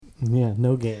Yeah,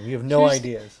 no game. You have no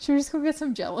ideas. Should we just go get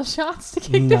some Jello shots to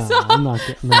kick this off? I'm not.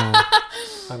 No,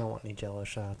 I don't want any Jello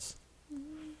shots.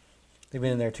 They've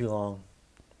been in there too long.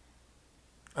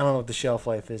 I don't know what the shelf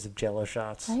life is of Jello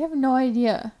shots. I have no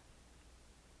idea.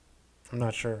 I'm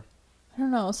not sure. I don't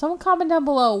know. Someone comment down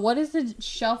below. What is the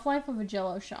shelf life of a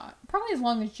Jello shot? Probably as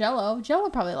long as Jello.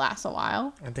 Jello probably lasts a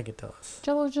while. I think it does.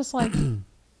 Jello is just like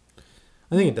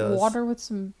I think it does. water with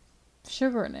some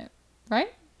sugar in it,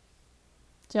 right?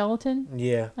 Gelatin.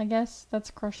 Yeah. I guess that's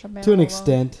crushed up. To an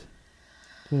extent.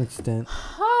 To an extent.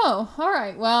 Oh, all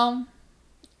right. Well,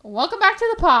 welcome back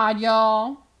to the pod,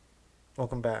 y'all.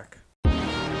 Welcome back.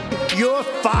 You're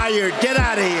fired. Get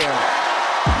out of here.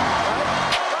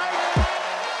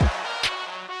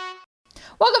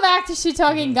 Welcome back to Shit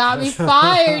Talking Got Me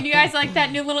Fired. You guys like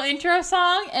that new little intro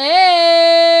song?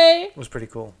 Hey! It was pretty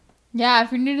cool. Yeah,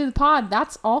 if you're new to the pod,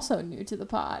 that's also new to the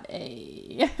pod.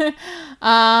 Hey.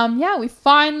 Yeah, we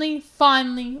finally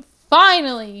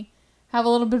have a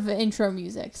little bit of intro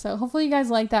music. So hopefully you guys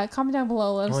like that. Comment down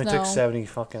below. Let us know. It only took 70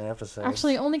 fucking episodes.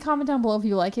 Actually, only comment down below if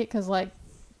you like it, because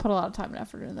put a lot of time and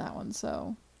effort into that one.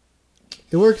 So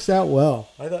it works out well.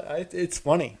 I thought it's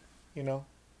funny.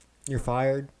 You're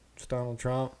fired. It's Donald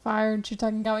Trump. Fired. Shit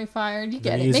Talking Got Me Fired. You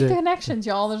get it. Music. Make the connections,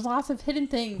 y'all. There's lots of hidden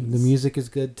things. The music is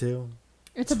good too.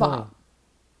 It's a bop.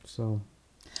 So.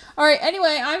 All right.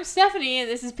 Anyway, I'm Stephanie, and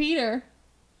this is Peter.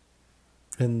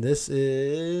 And this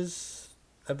is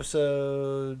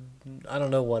episode, I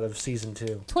don't know what, of season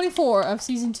 2. 24 of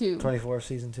season 2. 24 of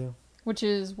season 2. Which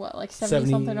is what, like 70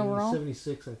 something overall?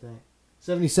 76, I think.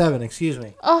 77, excuse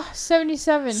me. Oh,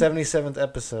 77. 77th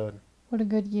episode. What a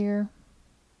good year.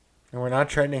 And we're not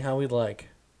trending how we'd like.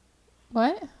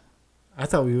 What? I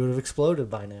thought we would have exploded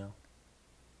by now.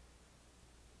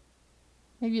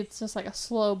 Maybe it's just like a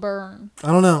slow burn.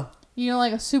 I don't know.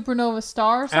 Like a supernova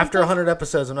star or something? After 100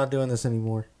 episodes, I'm not doing this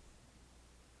anymore.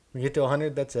 We get to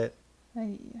 100, that's it.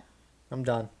 Hey. I'm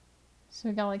done. So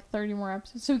we got like 30 more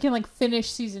episodes. So we can finish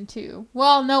season 2.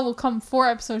 Well, no, we'll come 4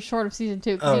 episodes short of season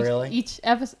 2. Oh, really?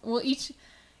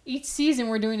 Each season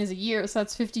we're doing is a year, so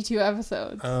that's 52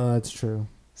 episodes. Oh, that's true.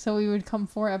 So we would come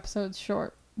 4 episodes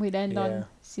short. We'd end on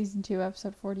season 2,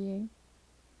 episode 48.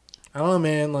 I don't know,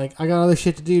 man. I got other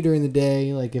shit to do during the day.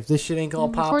 If this shit ain't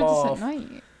gonna pop off, this at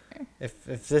night. if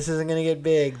this isn't gonna get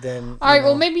big, then all right.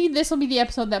 Well, maybe this will be the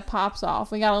episode that pops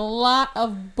off. We got a lot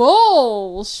of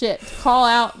bullshit to call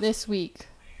out this week.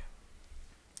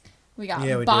 We got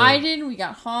Biden. We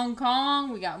got Hong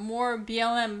Kong. We got more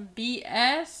BLM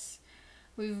BS.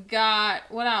 We've got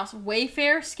what else?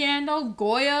 Wayfair scandal.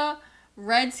 Goya.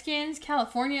 Redskins.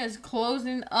 California is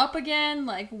closing up again.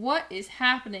 What is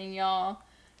happening, y'all?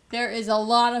 There is a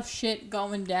lot of shit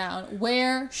going down.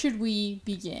 Where should we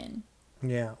begin?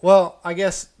 Yeah. Well, I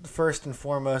guess first and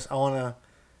foremost, I want to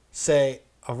say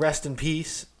a rest in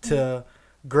peace to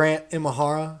Grant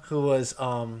Imahara, who was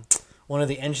one of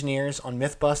the engineers on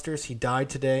Mythbusters. He died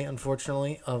today,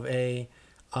 unfortunately, of a...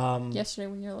 yesterday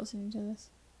when you're listening to this.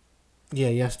 Yeah,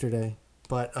 yesterday.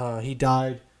 But he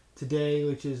died today,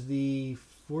 which is the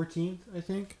 14th, I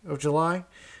think, of July.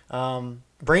 Brain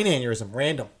aneurysm,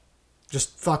 random.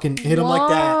 Just fucking hit him like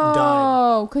that and died.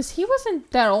 Oh, because he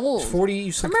wasn't that old.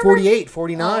 48,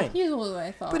 49. Oh, he's older than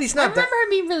I thought. But he's not I remember him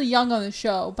being really young on the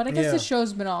show, but I guess the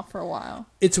show's been off for a while.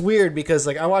 It's weird because,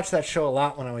 I watched that show a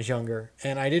lot when I was younger,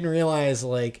 and I didn't realize,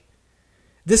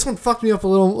 this one fucked me up a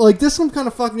little. This one kind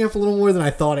of fucked me up a little more than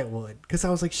I thought it would. Because I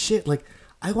was like, shit,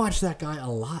 I watched that guy a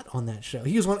lot on that show.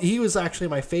 He was actually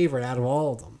my favorite out of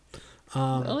all of them.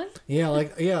 Really?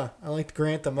 Yeah, I liked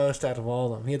Grant the most out of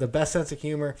all of them. He had the best sense of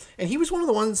humor, and he was one of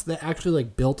the ones that actually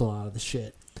built a lot of the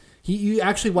shit. You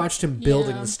actually watched him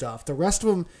building the stuff. The rest of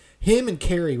them, him and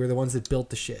Carrie were the ones that built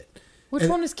the shit. Which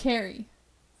one is Carrie?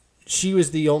 She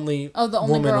was the only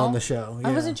woman girl? on the show. Yeah.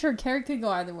 I wasn't sure. Carrie could go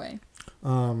either way.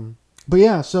 But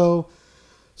yeah, so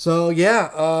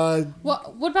yeah.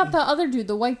 What about the other dude,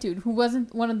 the white dude, who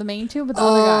wasn't one of the main two, but the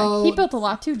other guy? He built a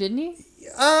lot too, didn't he?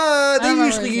 They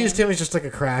usually used him as just a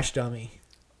crash dummy.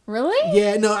 Really?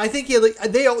 Yeah, no, I think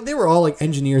they were all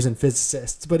engineers and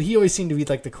physicists, but he always seemed to be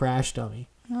the crash dummy.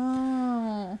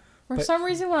 Oh. For some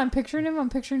reason, when I'm picturing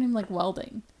him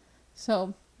welding.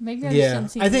 So maybe I just didn't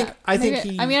see that. I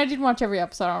didn't watch every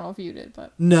episode. I don't know if you did,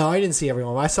 but no, I didn't see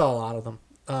everyone. I saw a lot of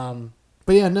them.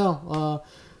 But yeah, no.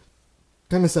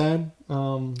 Kind of sad.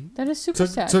 That is super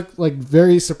sad. Took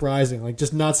very surprising.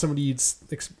 Just not somebody you'd.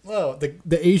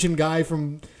 The Asian guy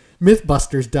from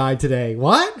Mythbusters died today.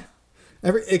 What?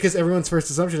 Because everyone's first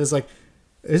assumption is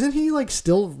isn't he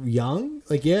still young?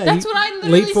 Yeah, that's what I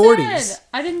literally late 40s. said.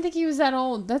 I didn't think he was that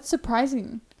old. That's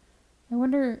surprising. I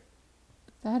wonder.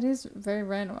 That is very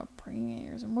random. A brain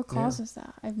aneurysm. What causes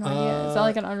that? I have no idea. Is that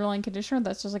like an underlying condition, or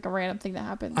that's just like a random thing that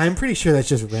happens? I'm pretty sure that's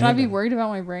just random. Should I be worried about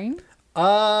my brain?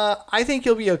 I think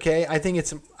you'll be okay. I think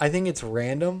it's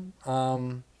random.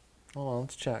 Hold on,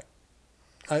 let's check.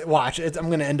 Watch. I'm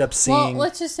going to end up seeing. Well,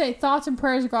 let's just say thoughts and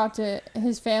prayers go out to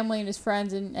his family and his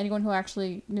friends and anyone who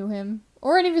actually knew him,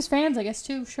 or any of his fans, I guess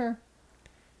too. Sure.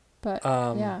 But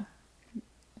yeah,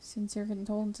 sincere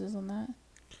condolences on that.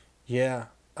 Yeah.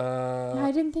 Yeah,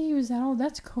 I didn't think he was that old.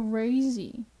 That's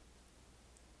crazy.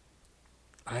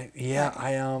 Are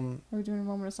we doing a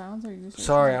moment of silence? Or are you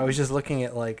sorry, I was just looking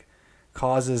at like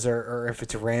causes or if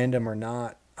it's random or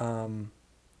not. I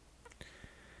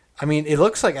mean, it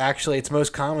looks like actually it's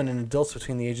most common in adults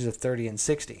between the ages of 30 and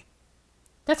 60.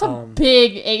 That's a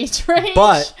big age range.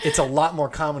 But it's a lot more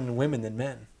common in women than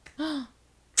men.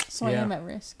 So I am at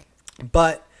risk.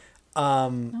 But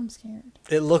I'm scared.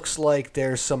 It looks like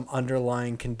there's some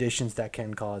underlying conditions that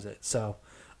can cause it. So,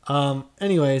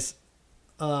 anyways,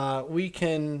 we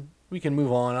can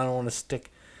move on. I don't want to stick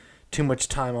too much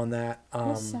time on that.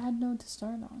 What a sad note to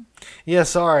start on. Yeah,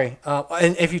 sorry.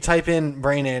 And if you type in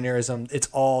brain aneurysm, it's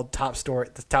all top story.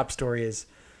 The top story is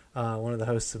one of the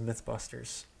hosts of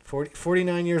Mythbusters.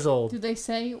 49 years old. Do they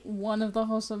say one of the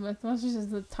hosts of Mythbusters is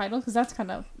the title? Because that's kind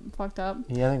of fucked up.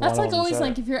 Yeah, I think that's like always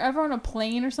like if you're ever on a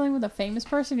plane or something with a famous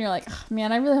person, you're like, oh,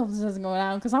 man, I really hope this doesn't go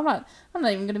down because I'm not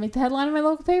even gonna make the headline of my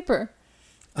local paper.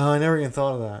 Oh, I never even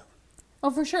thought of that. Oh,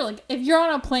 for sure. Like if you're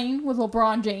on a plane with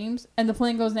LeBron James and the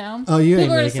plane goes down, people are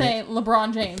gonna say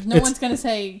LeBron James. No one's gonna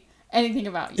say anything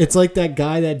about you. It's like that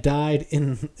guy that died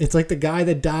it's like the guy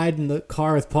that died in the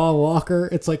car with Paul Walker.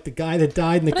 It's like the guy that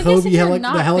died in the Kobe the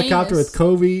helicopter with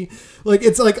Kobe. Like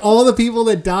it's like all the people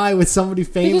that die with somebody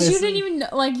famous. Because you didn't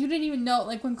even know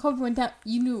like when Kobe went down,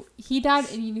 you knew he died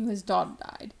and you knew his daughter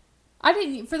died. I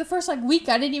didn't for the first week.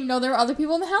 I didn't even know there were other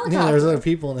people in the helicopter. Yeah, there's other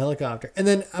people in the helicopter. And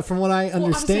then from what I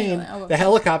understand, the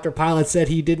helicopter pilot said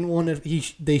he didn't want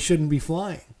to. They shouldn't be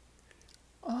flying.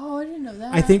 Oh, I didn't know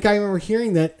that. I think I remember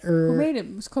hearing that. Who made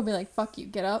it? Was Kobe like, fuck you,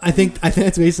 get up? I think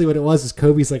that's basically what it was. Is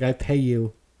Kobe's like, I pay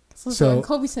you. So when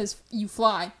Kobe says, you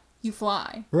fly.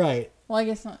 Right. Well, I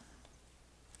guess not.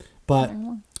 But I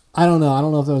don't know. I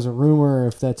don't know if that was a rumor or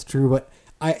if that's true. But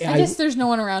I guess there's no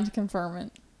one around to confirm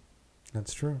it.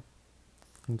 That's true.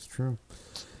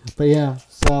 But yeah,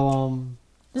 so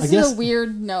This is a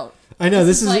weird note. I know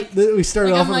this is like, we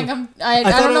started off. I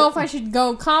don't know if I should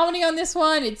go comedy on this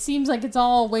one. It seems like it's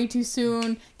all way too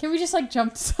soon. Can we just like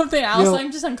jump to something else?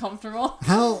 I'm just uncomfortable.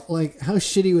 How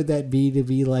shitty would that be to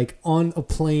be like on a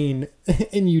plane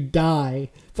and you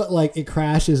die, but like it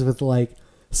crashes with like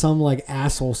some like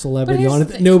asshole celebrity on it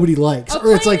that nobody likes,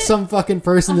 or it's like some fucking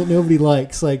person that nobody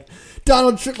likes, like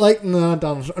Donald Trump.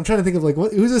 I'm trying to think of like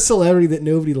who's a celebrity that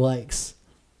nobody likes.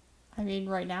 I mean,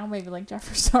 right now, maybe like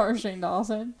Jeffree Star or Shane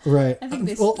Dawson. Right. I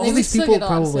think all these people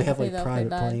probably have like private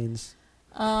planes.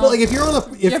 But like if you're on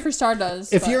Jeffree Star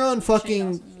does. If you're on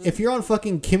fucking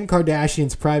Kim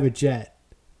Kardashian's private jet,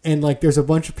 and like there's a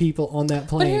bunch of people on that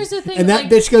plane, but here's the thing, and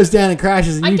that bitch goes down and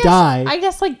crashes, and you die. I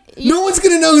guess like no one's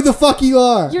gonna know who the fuck you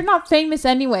are. You're not famous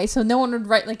anyway, so no one would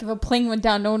write like if a plane went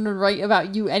down, no one would write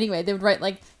about you anyway. They would write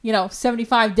like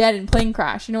 75 dead in plane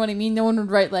crash. You know what I mean? No one would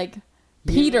write like.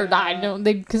 Peter died,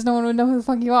 because no one would know who the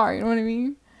fuck you are. You know what I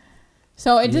mean?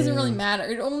 So it doesn't really matter.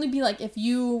 It'd only be like if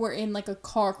you were in like a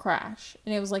car crash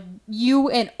and it was like you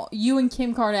and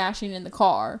Kim Kardashian in the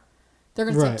car. They're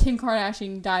gonna say Kim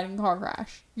Kardashian died in a car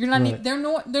crash. You're not. They're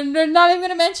not even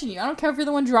gonna mention you. I don't care if you're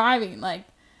the one driving. Like,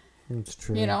 that's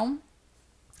true. You know.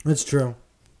 That's true.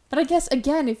 But I guess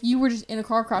again, if you were just in a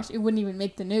car crash, it wouldn't even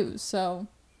make the news. So.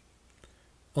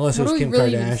 Unless it was Kim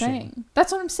Kardashian.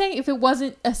 That's what I'm saying. If it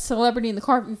wasn't a celebrity in the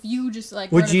car, if you just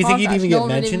like... Would you think you'd even get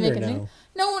mentioned or no?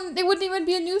 No one... It wouldn't even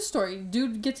be a news story.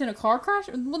 Dude gets in a car crash?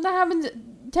 Well, that happens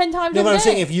 10 times a day. No, but I'm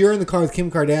saying if you're in the car with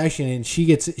Kim Kardashian and she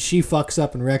fucks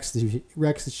up and wrecks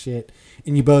the shit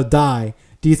and you both die,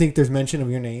 do you think there's mention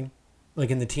of your name?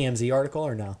 Like in the TMZ article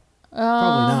or no?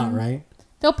 Probably not, right?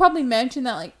 They'll probably mention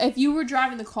that, like, if you were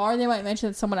driving the car, they might mention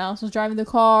that someone else was driving the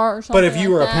car or something. But if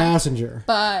you were a passenger.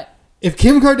 But... If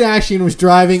Kim Kardashian was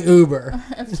driving Uber.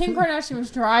 If Kim Kardashian was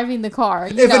driving the car.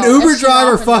 If an Uber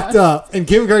driver fucked up and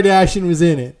Kim Kardashian was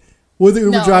in it, would the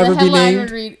Uber driver be named? The headline would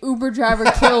read, Uber driver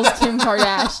kills Kim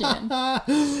Kardashian.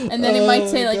 And then it might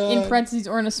say, like, in parentheses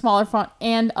or in a smaller font,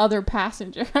 and other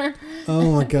passenger.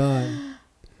 Oh, my God.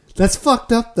 That's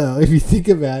fucked up, though, if you think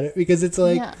about it. Because it's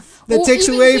like, that takes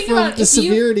away from the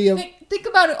severity of... Think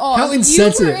about it all. How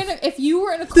insensitive. If you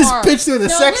were in a car... This bitch doing the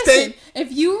sex tape? If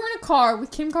you were in a car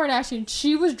with Kim Kardashian,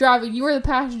 she was driving, you were the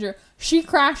passenger, she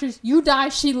crashes, you die,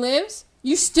 she lives,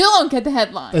 You still don't get the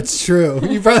headline. That's true.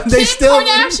 Kim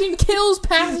Kardashian kills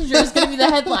passenger is going to be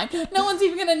the headline. No one's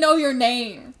even going to know your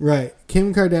name. Right.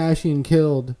 Kim Kardashian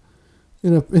killed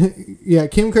in a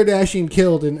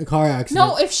car accident.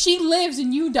 No, if she lives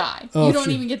and you die, you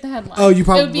don't even get the headline. Oh, you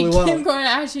probably will. It would be Kim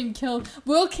Kardashian killed.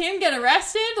 Will Kim get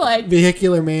arrested? Like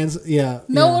vehicular man's. Yeah.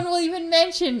 No one will even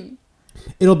mention.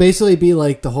 It'll basically be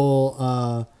like the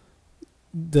whole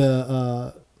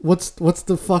what's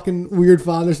the fucking weird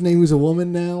father's name who's a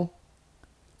woman now?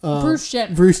 Bruce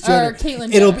Jenner. Bruce Jenner. Or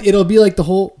Caitlyn Jenner. It'll be like the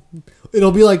whole.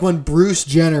 It'll be like when Bruce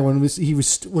Jenner when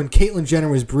Caitlyn Jenner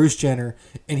was Bruce Jenner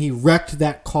and he wrecked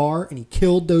that car and he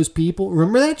killed those people.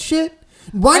 Remember that shit?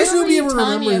 Why does nobody ever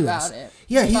remember about it?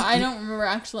 Yeah, but I don't remember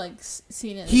actually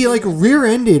seeing it. He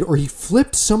rear-ended or he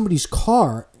flipped somebody's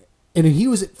car. And he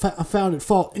was found at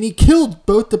fault, and he killed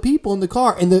both the people in the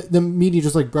car, and the media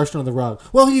just brushed under the rug.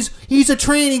 Well, he's a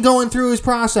trainee going through his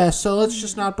process, so let's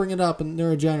just not bring it up. And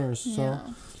they're generous. So, yeah.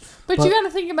 But you got to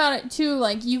think about it too.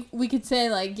 We could say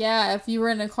if you were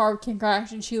in a car with Kim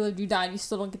Kardashian, she lived, you died, you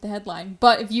still don't get the headline.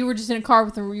 But if you were just in a car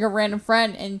with your random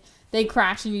friend and they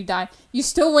crashed and you died, you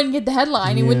still wouldn't get the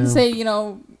headline. It wouldn't say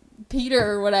Peter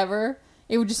or whatever.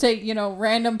 It would just say,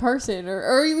 random person.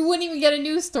 Or you wouldn't even get a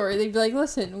news story. They'd be like,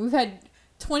 listen, we've had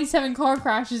 27 car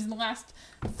crashes in the last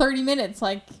 30 minutes.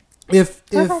 Car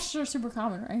crashes are super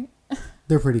common, right?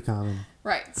 They're pretty common.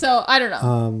 Right. So, I don't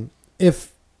know.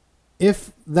 If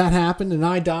that happened and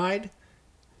I died,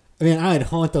 I'd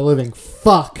haunt the living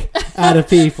fuck out of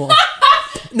people.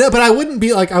 No, but I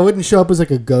wouldn't show up as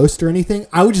a ghost or anything.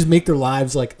 I would just make their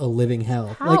lives a living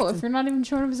hell. How? If you're not even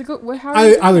showing up as a ghost, how?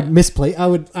 I would misplace. I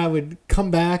would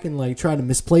come back and try to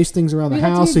misplace things around the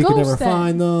house so you could never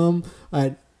find them.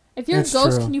 If you're a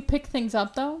ghost, can you pick things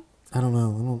up though? I don't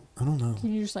know. I don't know.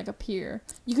 Can you just appear?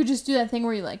 You could just do that thing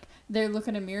where you they look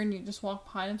in a mirror and you just walk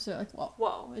behind them. So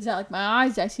whoa, is that my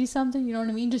eyes? Did I see something? You know what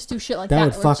I mean? Just do shit like that.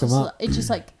 That would fuck them up. It just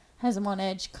has them on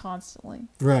edge constantly.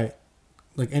 Right.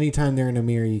 Anytime they're in a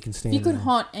mirror, you can stand. If you could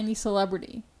haunt any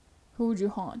celebrity, who would you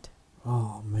haunt?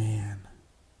 Oh man,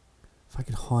 if I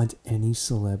could haunt any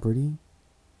celebrity.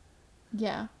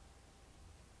 Yeah.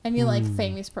 Any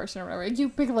famous person or whatever. You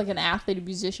pick an athlete, a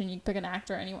musician. You pick an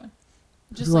actor, anyone.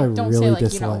 Just don't really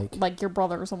say your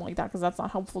brother or something like that because that's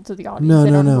not helpful to the audience. No,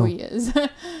 they don't no. know who he is.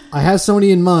 I have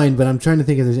somebody in mind, but I'm trying to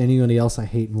think if there's anybody else I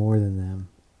hate more than them.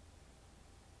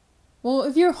 Well,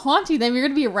 if you're haunting them, you're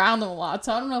going to be around them a lot.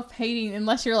 So I don't know if hating,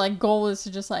 unless your goal is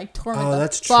to just torment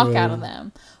the fuck out of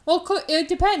them. Well, it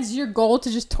depends. Is your goal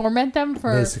to just torment them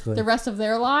for the rest of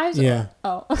their lives? Yeah.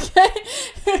 Okay.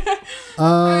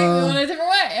 All right, we went a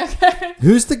different way. Okay.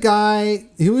 Who's the guy?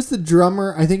 Who was the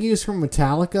drummer? I think he was from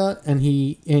Metallica, and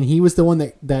he was the one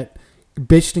that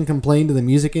bitched and complained to the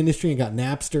music industry and got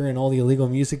Napster and all the illegal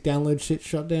music download shit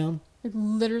shut down. I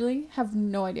literally have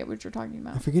no idea what you're talking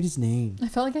about. I forget his name. I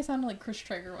felt like I sounded like Chris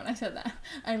Traeger when I said that.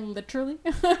 I literally...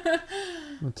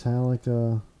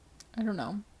 Metallica... I don't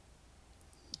know.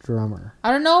 Drummer. I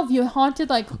don't know if you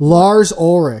haunted Lars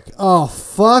Ulrich. Oh,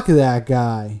 fuck that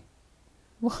guy.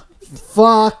 What?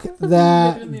 Fuck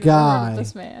that guy.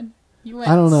 This man. You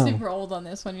went I don't know. super old on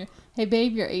this one. Hey,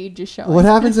 babe, your age is showing. What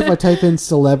happens if I type in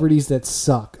celebrities that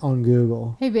suck on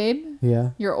Google? Hey, babe. Yeah.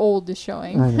 Your old is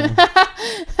showing. I know.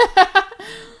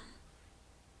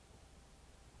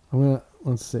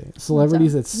 Let's see.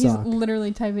 Celebrities that suck. He's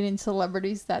literally typing in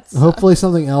celebrities that suck. Hopefully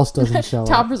something else doesn't show up.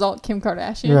 Top result, Kim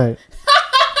Kardashian. Right.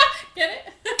 Get it?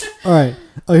 All right.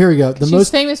 Oh, here we go. She's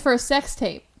famous for a sex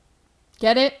tape.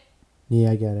 Get it?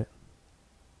 Yeah, I get it.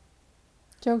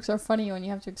 Jokes are funny when you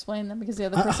have to explain them because the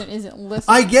other person isn't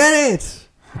listening. I get it!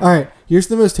 All right. Here's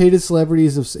the most hated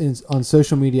celebrities on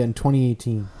social media in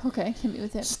 2018. Okay, hit me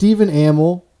with it. Stephen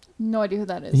Amell. No idea who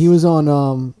that is. He was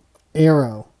on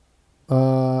Arrow.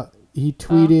 He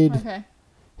tweeted,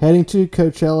 heading to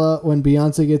Coachella when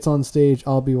Beyonce gets on stage,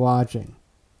 I'll be watching.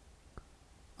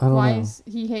 I don't know. Why is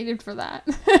he hated for that?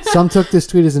 Some took this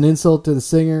tweet as an insult to the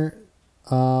singer.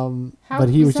 But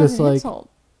he was just like...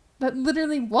 Insult? That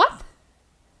literally, what?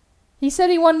 He said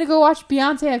he wanted to go watch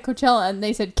Beyonce at Coachella and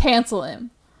they said cancel him.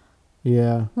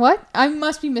 Yeah. What? I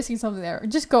must be missing something there.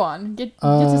 Just go on. Get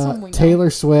to something we know.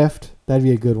 Taylor Swift. That'd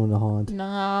be a good one to haunt.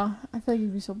 Nah. I feel like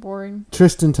you'd be so boring.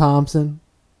 Tristan Thompson.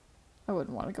 I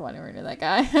wouldn't want to go anywhere near that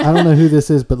guy. I don't know who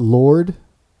this is, but Lorde.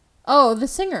 Oh, the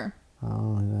singer. I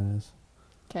don't know who that is.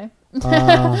 Okay.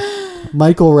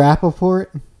 Michael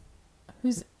Rappaport.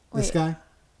 Who's... This guy?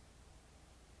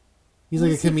 He's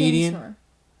like a comedian.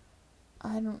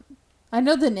 I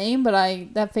know the name, but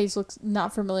that face looks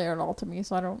not familiar at all to me,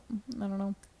 so I don't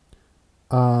know.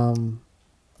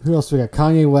 Who else we got?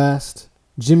 Kanye West,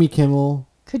 Jimmy Kimmel.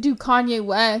 Could do Kanye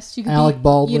West. You could Alec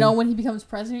Baldwin. You know, when he becomes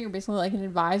president, you're basically like an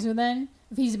advisor then.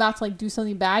 If he's about to like do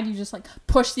something bad, you just like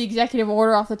push the executive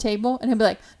order off the table and he'll be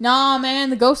like, nah, man,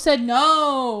 the ghost said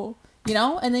no. You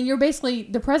know? And then you're basically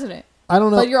the president. I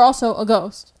don't know. But you're also a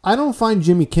ghost. I don't find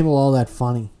Jimmy Kimmel all that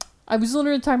funny. I was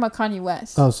literally talking about Kanye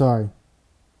West. Oh, sorry.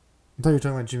 I thought you were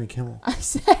talking about Jimmy Kimmel. I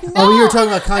said no. Oh, you were talking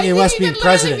about Kanye West being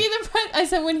president. I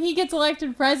said when he gets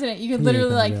elected president, you could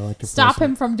literally like stop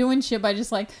him from doing shit by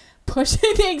just like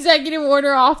pushing the executive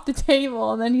order off the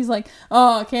table. And then he's like,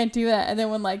 oh, I can't do that. And then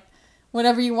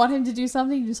whenever you want him to do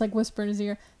something, you just like whisper in his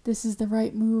ear, this is the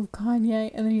right move,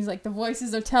 Kanye. And then he's like, the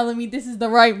voices are telling me this is the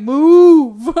right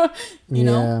move. you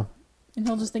know? And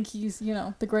he'll just think he's, you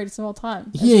know, the greatest of all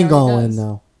time. He ain't going to win,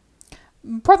 though.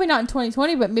 Probably not in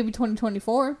 2020, but maybe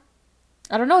 2024.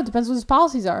 I don't know. It depends what his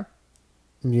policies are.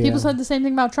 Yeah. People said the same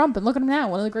thing about Trump, and look at him now.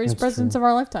 One of the greatest presidents of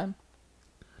our lifetime.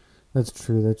 That's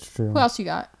true. Who else you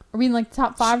got? Are we in like the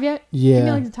top 5 yet? Yeah. Give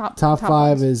me like the top 5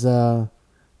 ones. Is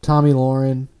Tommy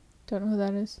Lauren. Don't know who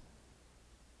that is.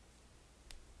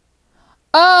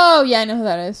 Oh, yeah, I know who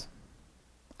that is.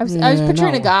 I was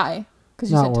picturing a guy because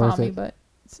you said Tommy, but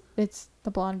it's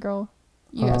the blonde girl.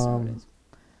 You guys know who it is.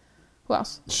 Who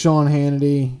else? Sean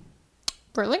Hannity.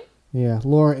 Really? Yeah.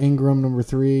 Laura Ingraham, number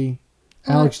 3.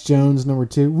 Alex Jones, number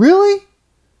 2. Really?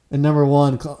 And number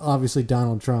 1, obviously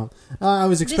Donald Trump. I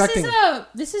was expecting.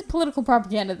 This is political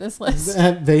propaganda. This list,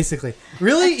 basically.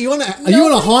 Really? You want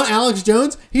to haunt Alex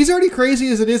Jones? He's already crazy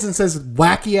as it is and says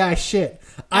wacky ass shit.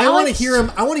 I want to hear him.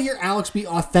 I want to hear Alex be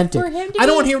authentic. I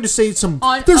don't want to hear him to say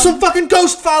there's some fucking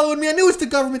ghost following me. I knew it's the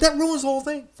government. That ruins the whole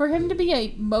thing. For him to be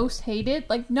a most hated,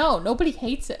 like no, nobody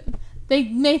hates him. They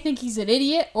may think he's an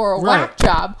idiot or a whack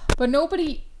job, but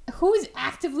nobody who is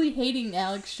actively hating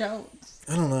Alex Jones.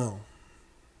 I don't know.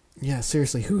 Yeah,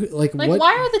 seriously, who what?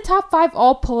 Why are the top 5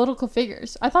 all political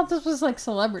figures? I thought this was like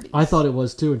celebrities. I thought it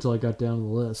was too until I got down the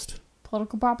list.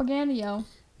 Political propaganda, yo.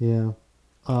 Yeah,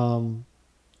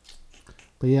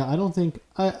 but yeah, I don't think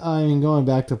I mean going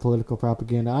back to political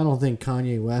propaganda. I don't think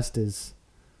Kanye West is.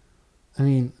 I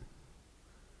mean,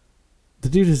 the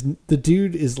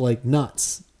dude is like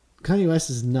nuts. Kanye West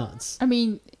is nuts. I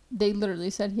mean, they literally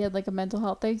said he had like a mental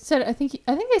health. They said I think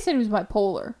they said he was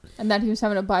bipolar and that he was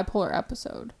having a bipolar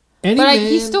episode.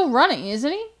 He's still running,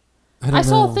 isn't he? I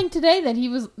saw a thing today that he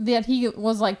was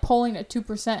like polling at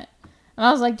 2%, and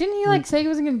I was like, didn't he like say he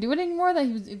wasn't going to do it anymore? That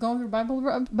he was going through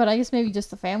bipolar, but I guess maybe just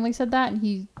the family said that, and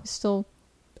he still.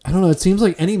 I don't know. It seems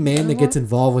like any man that gets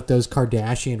involved with those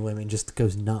Kardashian women just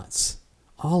goes nuts.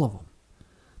 All of them,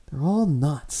 they're all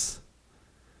nuts.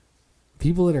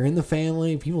 People that are in the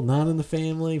family, people not in the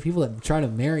family, people that try to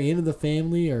marry into the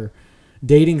family or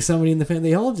dating somebody in the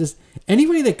family, they all just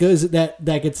anybody that goes that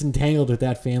gets entangled with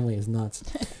that family is nuts.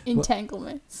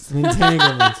 Entanglements.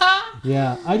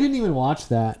 Yeah, I didn't even watch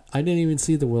that. I didn't even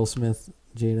see the Will Smith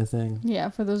Jada thing. Yeah,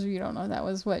 for those of you who don't know, that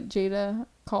was what Jada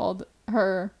called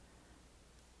her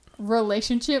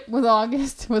relationship with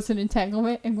August was an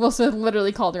entanglement, and Will Smith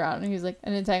literally called her out, and he was like,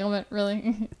 an entanglement?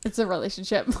 Really? It's a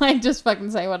relationship. Like, just fucking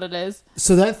say what it is.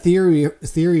 So that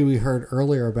theory we heard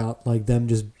earlier about like them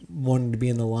just wanting to be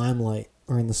in the limelight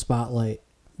or in the spotlight,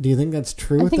 do you think that's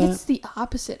true? I think it's the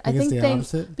opposite. I think it's the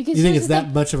opposite? Because you think it's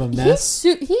that much of a mess?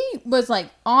 He was like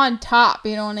on top,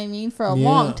 you know what I mean, for a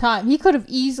long time. He could have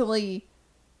easily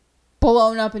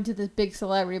blown up into this big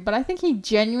celebrity, but I think he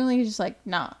genuinely is just like,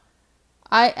 nah.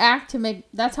 I act to make,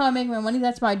 that's how I make my money,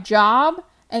 that's my job,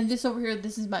 and this over here,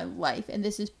 this is my life, and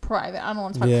this is private. I don't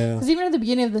want to talk about it. Because even at the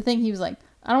beginning of the thing, he was like,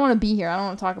 I don't want to be here, I don't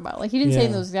want to talk about it. Like, he didn't say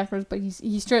those exact words, but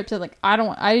he straight up said, like, I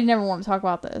didn't ever want to talk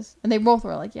about this. And they both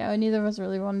were like, yeah, neither of us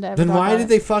really wanted to ever talk about it. Then why did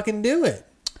they fucking do it?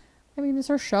 I mean, it's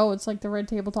her show, it's like the Red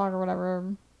Table Talk or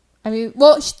whatever. I mean,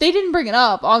 well, they didn't bring it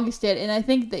up. August did, and I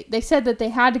think they said that they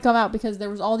had to come out because there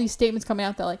was all these statements coming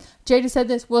out that like Jada said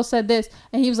this, Will said this,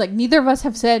 and he was like, neither of us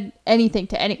have said anything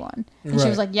to anyone. And she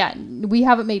was like, yeah, we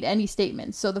haven't made any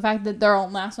statements. So the fact that they're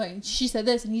all last night and she said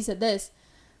this and he said this,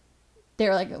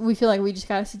 they're like, we feel like we just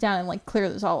gotta sit down and like clear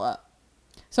this all up.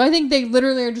 So I think they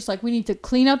literally are just like, we need to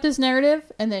clean up this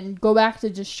narrative and then go back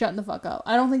to just shutting the fuck up.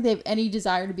 I don't think they have any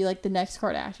desire to be like the next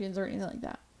Kardashians or anything like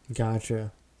that.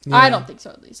 Gotcha. Yeah. I don't think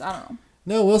so, at least. I don't know.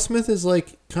 No, Will Smith is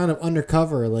like kind of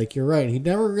undercover. Like, you're right. He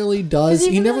never really does.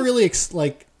 He never really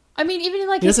I mean, even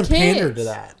like he his doesn't kids, pander to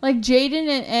that. Like Jaden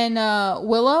and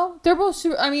Willow, they're both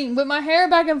super. I mean, with my hair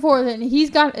back and forth, and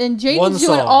Jaden's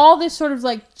doing all this sort of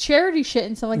like charity shit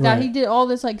and stuff like that. He did all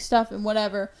this like stuff and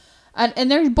whatever. And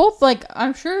they're both like,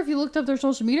 I'm sure if you looked up their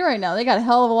social media right now, they got a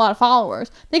hell of a lot of followers.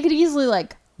 They could easily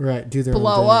like do their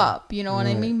blow up, you know what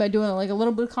I mean, by doing like a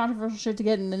little bit of controversial shit to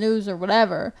get in the news or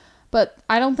whatever. But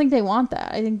I don't think they want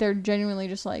that. I think they're genuinely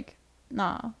just like,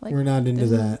 nah. Like, we're not into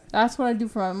that. That's what I do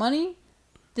for my money.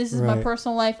 This is my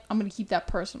personal life. I'm gonna keep that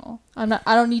personal. I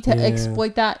don't need to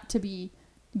exploit that to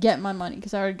get my money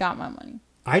because I already got my money.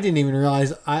 I didn't even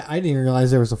realize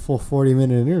there was a full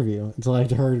 40-minute interview until I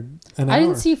heard an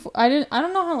hour. I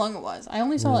don't know how long it was. I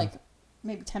only saw like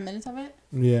maybe 10 minutes of it.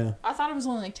 Yeah. I thought it was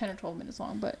only like 10 or 12 minutes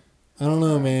long, but I don't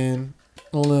know, man. I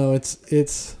don't know.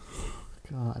 It's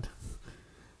God.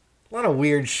 A lot of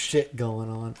weird shit going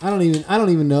on. I don't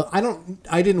even know.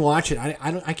 I didn't watch it.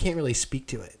 I can't really speak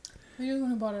to it. You're the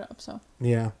one who brought it up, so.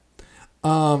 Yeah.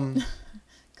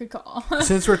 Good call.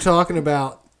 Since we're talking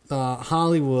about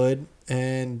Hollywood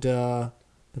and the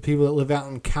people that live out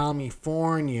in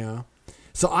California,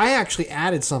 so I actually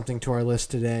added something to our list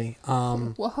today.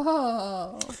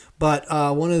 Whoa. But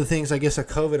one of the things, I guess, a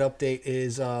COVID update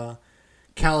is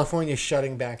California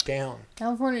shutting back down.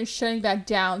 California is shutting back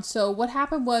down. So what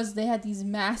happened was they had these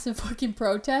massive fucking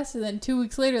protests, and then 2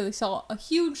 weeks later they saw a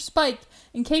huge spike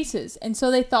in cases. And so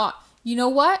they thought, you know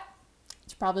what?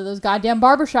 It's probably those goddamn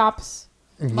barbershops.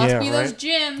 Must be those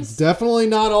gyms. It's definitely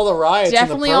not all the riots.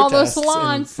 Definitely and the all those protests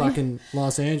salons. in fucking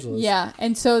Los Angeles. Yeah,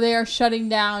 and so they are shutting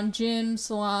down gyms,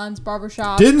 salons,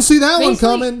 barbershops. Didn't see that Basically,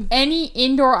 one coming. Any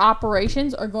indoor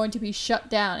operations are going to be shut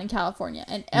down in California.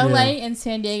 And LA and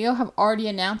San Diego have already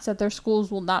announced that their schools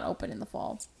will not open in the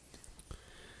fall.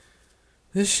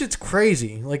 This shit's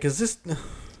crazy. Like, is this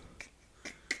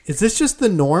just the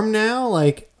norm now?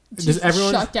 Like, does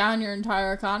everyone shut down your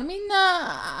entire economy?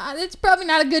 Nah, it's probably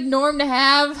not a good norm to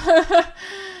have.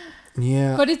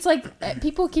 Yeah. But it's like,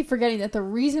 people keep forgetting that the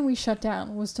reason we shut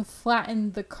down was to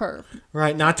flatten the curve.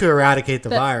 Right, not to eradicate the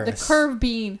virus. The curve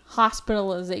being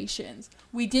hospitalizations.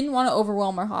 We didn't want to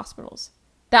overwhelm our hospitals.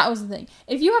 That was the thing.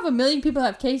 If you have 1 million people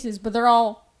that have cases, but they're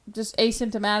all just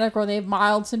asymptomatic or they have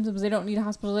mild symptoms, they don't need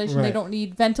hospitalization, they don't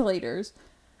need ventilators,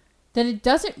 then it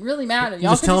doesn't really matter.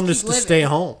 Y'all just tell them just to stay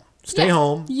home. Stay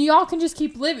home. Y'all can just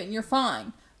keep living. You're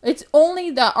fine. It's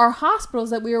only our hospitals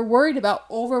that we were worried about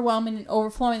overwhelming and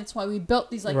overflowing. That's why we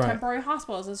built these temporary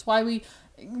hospitals. That's why we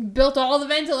built all the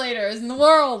ventilators in the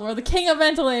world. We're the king of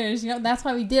ventilators. That's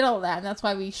why we did all that, and that's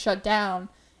why we shut down,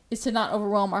 is to not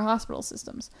overwhelm our hospital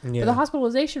systems. Yeah. But the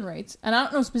hospitalization rates, and I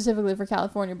don't know specifically for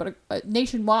California, but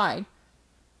nationwide,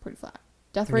 pretty flat.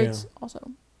 Death rates also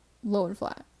low and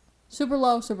flat. Super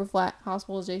low, super flat.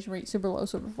 Hospitalization rate, super low,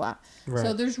 super flat. Right.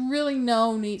 So there's really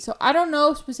no need. So I don't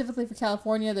know specifically for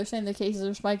California. They're saying the cases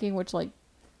are spiking, which,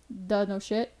 no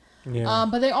shit. Yeah.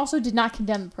 But they also did not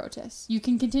condemn the protests. You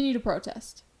can continue to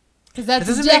protest. Because that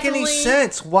doesn't make any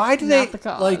sense. Why do they...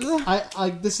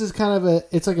 this is kind of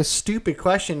it's like a stupid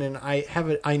question, and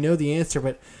I know the answer,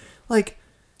 but,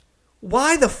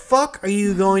 why the fuck are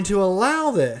you going to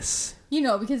allow this?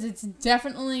 Because it's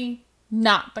definitely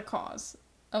not the cause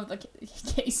of the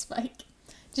case spike.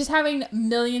 Just having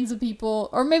millions of people,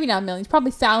 or maybe not millions,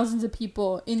 probably thousands of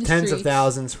people in the streets. Tens of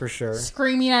thousands for sure.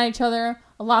 Screaming at each other.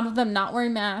 A lot of them not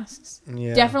wearing masks.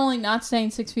 Yeah. Definitely not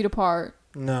staying 6 feet apart.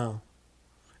 No.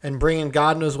 And bringing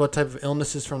God knows what type of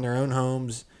illnesses from their own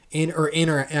homes, in or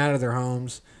out of their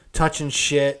homes. Touching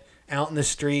shit out in the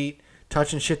street.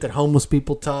 Touching shit that homeless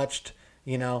people touched.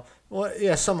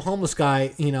 Some homeless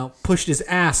guy, pushed his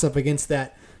ass up against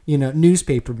that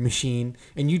newspaper machine,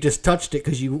 and you just touched it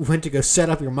because you went to go set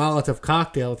up your Molotov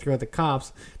cocktail to throw at the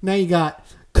cops. Now you got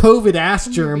COVID ass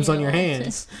germs on your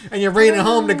hands, and you're bringing it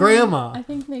home to grandma. I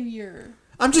think maybe you're...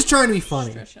 I'm just trying to be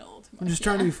funny. I'm just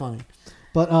trying to be funny.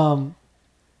 But,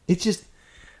 it's just...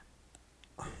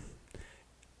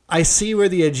 I see where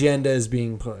the agenda is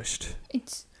being pushed.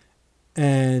 It's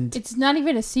not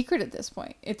even a secret at this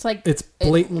point. It's like... It's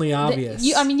blatantly obvious.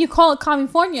 You call it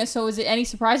California, so is it any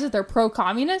surprise that they're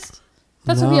pro-communist?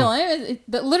 That's what BLM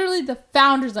is. Literally, the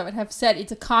founders of it have said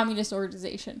it's a communist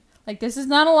organization. This is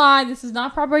not a lie. This is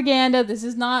not propaganda. This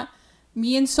is not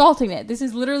me insulting it. This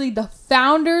is literally the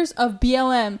founders of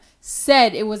BLM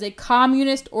said it was a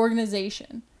communist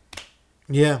organization.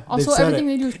 Yeah. Also, everything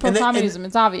they do is pro-communism.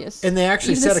 It's obvious. And they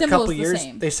actually said a couple of years.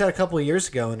 They said a couple of years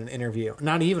ago in an interview,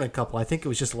 not even a couple. I think it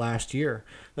was just last year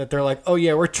that they're like, "Oh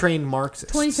yeah, we're trained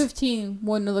Marxists." 2015,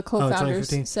 one of the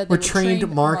co-founders said we're trained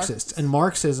Marxists, and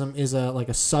Marxism is a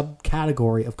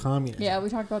subcategory of communism. Yeah, we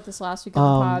talked about this last week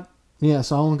on the pod. Yeah,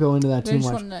 so I won't go into that too much.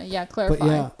 I just want to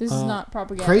clarify. This is not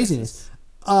propaganda. Craziness.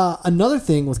 Another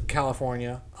thing with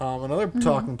California, another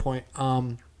talking point.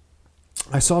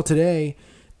 I saw today.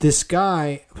 This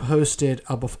guy posted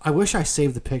I wish I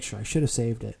saved the picture. I should have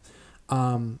saved it.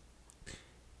 And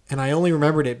I only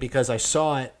remembered it because I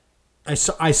saw it. I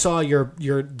saw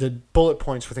the bullet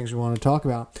points for things we want to talk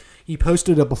about. He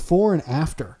posted a before and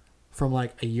after from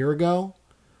a year ago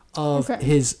of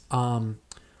his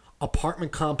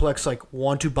apartment complex like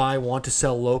want to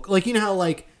sell local. Like you know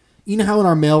how in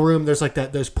our mailroom there's like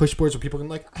those push boards where people can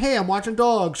like, hey, I'm watching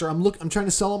dogs, or I'm trying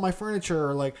to sell all my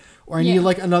furniture, or I need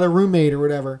like another roommate or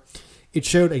whatever. It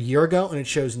showed a year ago and it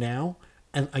shows now.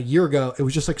 And a year ago, it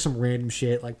was just like some random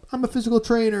shit, like I'm a physical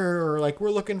trainer, or like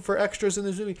we're looking for extras in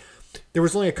this movie. There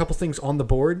was only a couple things on the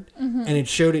board, and it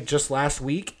showed it just last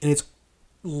week, and it's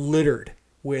littered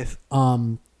with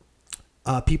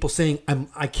people saying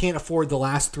I can't afford the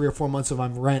last 3 or 4 months of my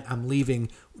rent. I'm leaving.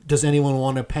 Does anyone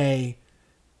want to pay?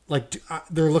 Like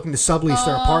they're looking to sublease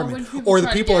their apartment, or the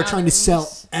people are trying to sell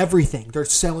everything. They're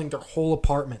selling their whole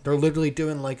apartment. They're literally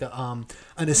doing like an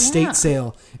estate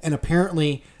sale, and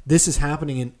apparently this is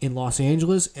happening in Los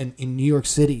Angeles and in New York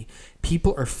City.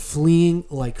 People are fleeing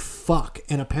like fuck,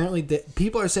 and apparently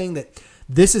people are saying that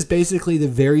this is basically the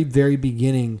very, very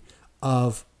beginning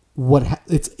of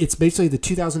it's basically the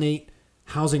 2008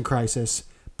 housing crisis,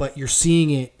 but you're seeing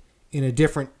it in a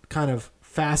different kind of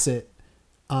facet.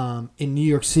 In New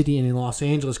York City and in Los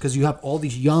Angeles, because you have all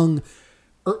these young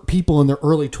people in their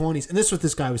early 20s. And this is what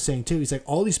this guy was saying too. He's like,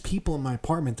 all these people in my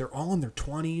apartment, they're all in their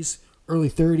 20s, early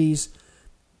 30s.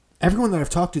 Everyone that I've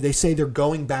talked to, they say they're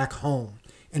going back home.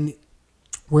 And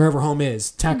wherever home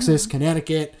is, Texas,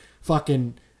 Connecticut,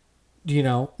 fucking,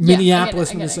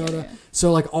 Minneapolis, Minnesota.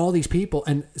 So like all these people,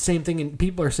 and same thing, and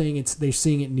people are saying they're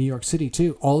seeing it in New York City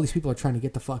too. All these people are trying to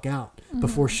get the fuck out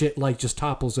before shit like just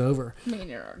topples over. I mean,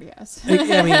 it already has.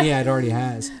 It already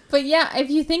has. But yeah, if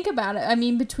you think about it, I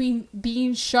mean, between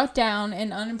being shut down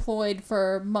and unemployed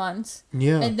for months,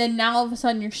 and then now all of a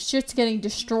sudden your shit's getting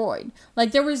destroyed.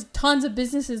 Like there was tons of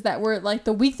businesses that were like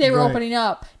the week they were opening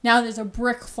up, now there's a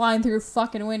brick flying through a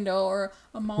fucking window, or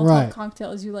a Molotov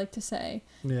cocktail, as you like to say.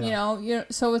 Yeah.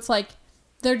 So it's like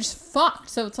they're just fucked.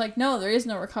 So it's like, no, there is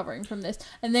no recovering from this.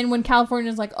 And then when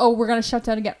California's like, oh, we're going to shut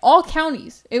down again, all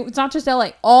counties, it's not just LA,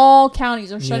 all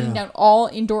counties are shutting down all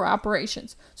indoor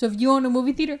operations. So if you own a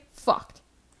movie theater, fucked.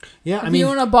 Yeah, if you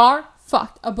own a bar,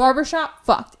 fucked. A barbershop,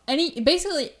 fucked.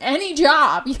 Basically any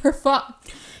job, you're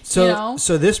fucked.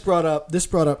 So this brought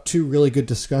up two really good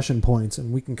discussion points,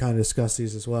 and we can kind of discuss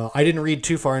these as well. I didn't read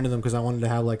too far into them because I wanted to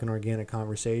have like an organic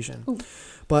conversation. Ooh.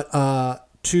 But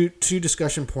two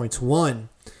discussion points. One,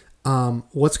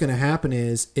 what's going to happen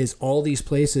is all these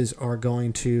places are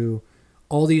going to,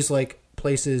 all these like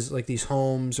places like these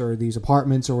homes or these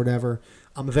apartments or whatever,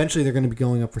 eventually they're going to be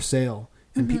going up for sale.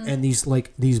 And and these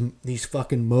like these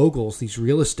fucking moguls, these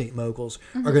real estate moguls,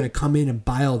 are going to come in and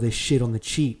buy all this shit on the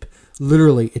cheap.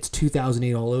 Literally, it's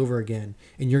 2008 all over again.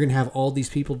 And you're going to have all these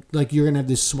people, like you're going to have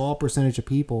this small percentage of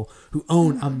people who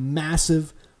own a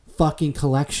massive fucking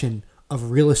collection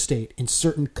of real estate in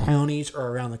certain counties or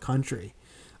around the country.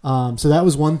 So that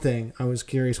was one thing I was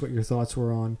curious what your thoughts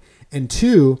were on. And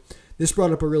two, this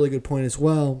brought up a really good point as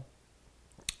well.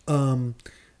 I don't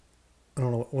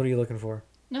know. What are you looking for?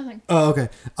 Nothing. Oh, okay.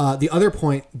 The other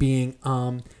point being,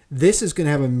 this is going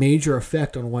to have a major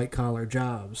effect on white collar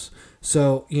jobs.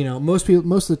 So, most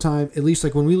of the time, at least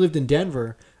like when we lived in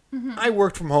Denver, I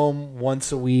worked from home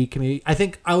once a week. I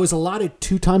think I was allotted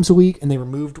 2 times a week, and they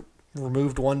removed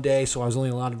one day, so I was only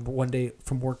allotted 1 day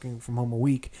from working from home a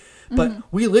week. But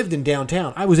we lived in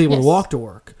downtown. I was able to walk to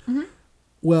work.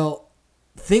 Well,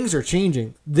 things are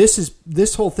changing.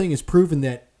 This whole thing has proven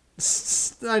that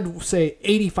I'd say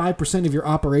 85% of your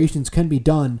operations can be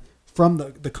done from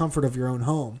the comfort of your own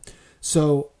home.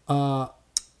 So, prime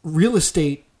real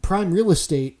estate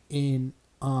in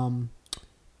prime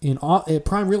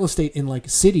real estate in like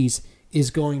cities is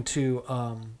going to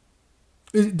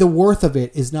the worth of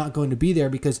it is not going to be there,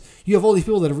 because you have all these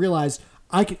people that have realized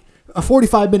a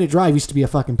 45-minute drive used to be a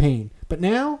fucking pain, but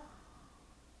now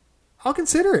I'll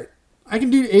consider it. I can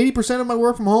do 80% of my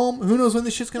work from home. Who knows when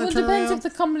this shit's going to turn around? It depends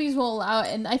if the companies will allow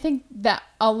it. And I think that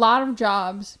a lot of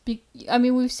jobs,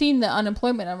 we've seen the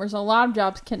unemployment numbers. A lot of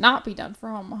jobs cannot be done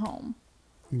from home.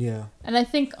 Yeah. And I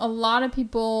think a lot of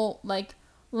people, like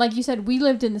you said, we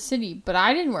lived in the city, but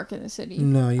I didn't work in the city.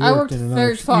 No, I worked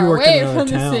very far away from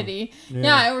the city.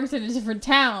 Yeah, I worked in a different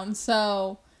town.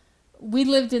 So we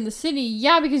lived in the city,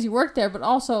 because you worked there, but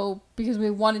also because we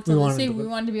wanted to live in the city. We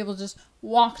wanted to be able to just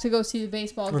walk to go see the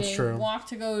baseball game, true. Walk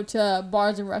to go to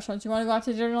bars and restaurants. You want to go out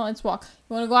to dinner? Let's walk.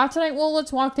 You want to go out tonight? Well,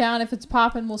 let's walk down. If it's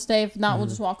popping, we'll stay. If not, we'll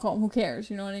just walk home. Who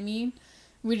cares? You know what I mean?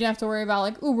 We didn't have to worry about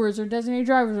like Ubers or designated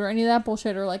drivers or any of that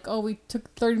bullshit, or like, oh, we took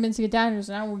 30 minutes to get down here,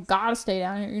 so now we gotta stay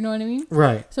down here. You know what I mean?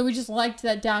 Right. So we just liked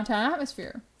that downtown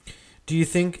atmosphere. Do you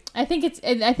think? I think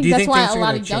that's why a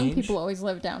lot of young people always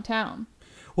live downtown.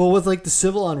 Well, with like the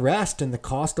civil unrest and the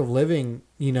cost of living,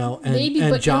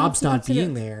 and jobs not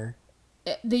being there.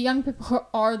 The young people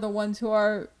are the ones who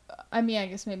are, I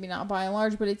guess maybe not by and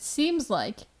large, but it seems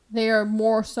like They are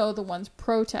more so the ones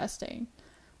protesting,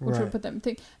 which would put them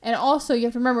and also you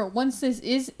have to remember, once this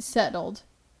is settled,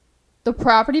 the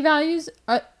property values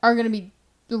are going to be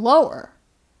lower.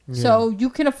 Yeah. So you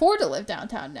can afford to live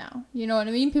downtown now. You know what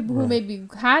I mean? People who maybe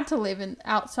had to live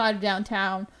outside of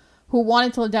downtown, who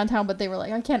wanted to live downtown, but they were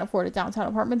like, I can't afford a downtown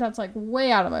apartment. That's like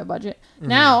way out of my budget. Mm-hmm.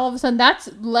 Now, all of a sudden, that's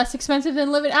less expensive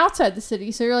than living outside the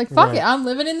city. So you're like, fuck it, I'm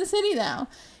living in the city now.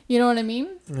 You know what I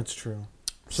mean? That's true.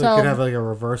 So it could have like a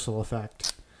reversal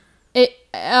effect.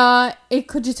 It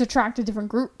could just attract a different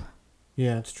group.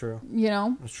 Yeah, it's true. You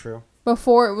know? It's true.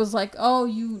 Before it was like, oh,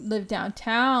 you live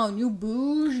downtown, you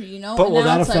bougie, you know? But and will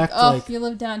now that it's affect, like, oh, you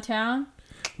live downtown?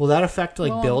 Will that affect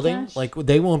like building? Like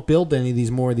they won't build any of these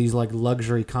more of these like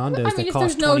luxury condos that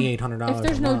cost $2,800. If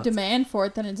there's no demand for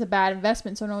it, then it's a bad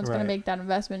investment. So no one's going to make that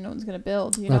investment. No one's going to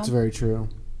build. You know? That's very true.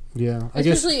 Yeah,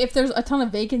 especially if there's a ton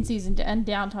of vacancies in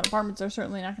downtown apartments, they're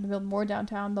certainly not going to build more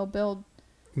downtown. They'll build,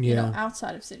 you know,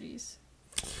 outside of cities.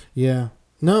 Yeah.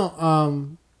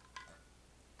 No.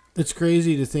 It's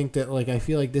crazy to think that like I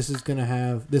feel like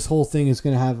this whole thing is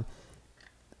going to have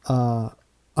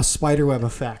a spiderweb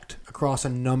effect across a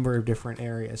number of different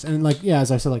areas, and like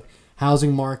as I said, like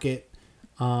housing market.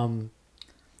 What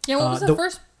was the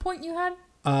first point you had?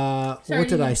 What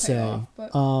did I say?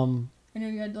 I know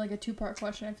you had like a 2-part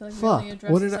question. I feel like we only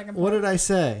addressed the second part. What did I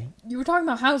say? You were talking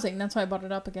about housing. That's why I brought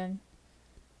it up again.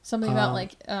 Something about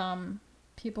like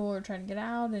people were trying to get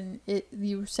out, and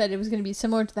you said it was going to be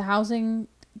similar to the housing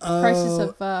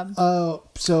crisis of.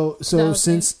 So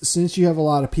since you have a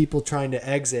lot of people trying to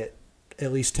exit,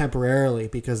 at least temporarily,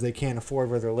 because they can't afford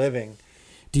where they're living,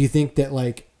 do you think that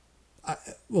like,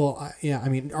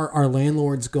 are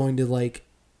landlords going to like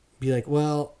be like,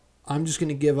 well, I'm just going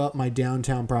to give up my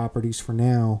downtown properties for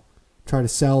now, try to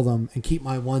sell them and keep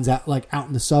my ones out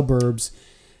in the suburbs?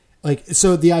 Like,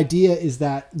 so the idea is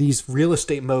that these real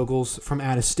estate moguls from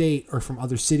out of state or from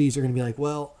other cities are going to be like,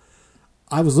 well,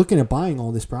 I was looking at buying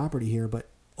all this property here, but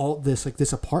all this, like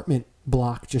this apartment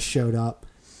block just showed up.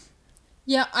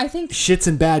 Yeah, I think shit's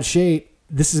in bad shape.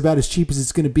 This is about as cheap as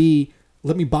it's going to be.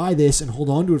 Let me buy this and hold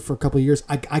on to it for a couple of years.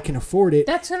 I can afford it.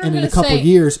 That's what I'm going to say. And in a couple of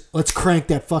years, let's crank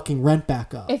that fucking rent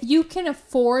back up. If you can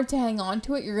afford to hang on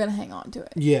to it, you're going to hang on to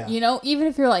it. Yeah. You know, even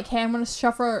if you're like, hey, I'm going to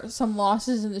suffer some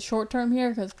losses in the short term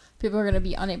here because people are going to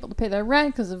be unable to pay their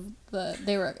rent because of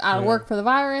they were out of work for the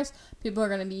virus. People are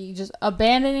going to be just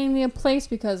abandoning the place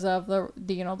because of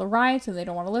the riots and they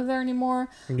don't want to live there anymore.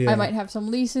 Yeah. I might have some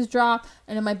leases drop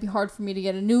and it might be hard for me to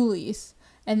get a new lease.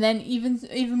 And then even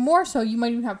more so, you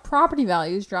might even have property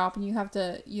values drop, and you have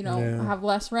to, have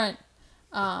less rent,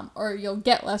 or you'll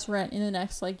get less rent in the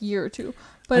next year or two.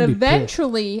 But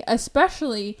eventually,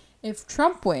 especially if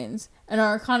Trump wins and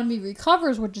our economy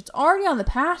recovers, which it's already on the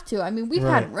path to. I mean, we've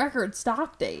had record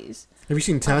stock days. Have you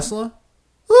seen Tesla?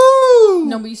 Woo!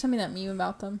 No, but you sent me that meme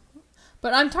about them.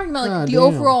 But I'm talking about the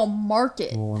overall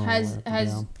market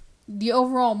the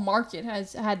overall market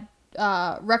has had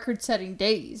record-setting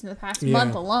days in the past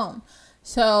month alone.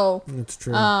 So that's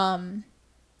true. And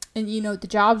the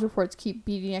jobs reports keep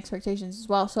beating expectations as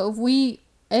well. So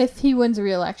if he wins a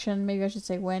re-election, maybe I should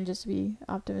say win, just to be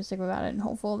optimistic about it and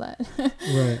hopeful that.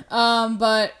 Right.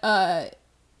 But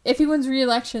if he wins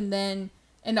re-election, then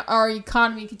and our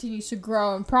economy continues to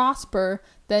grow and prosper,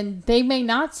 then they may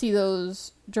not see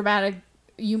those dramatic.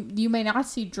 You may not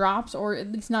see drops, or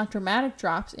at least not dramatic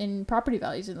drops in property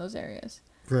values in those areas.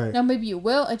 Right. Now, maybe you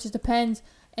will. It just depends.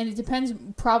 And it depends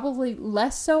probably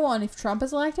less so on if Trump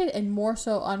is elected and more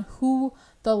so on who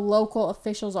the local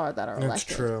officials are that are elected. That's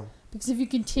true. Because if you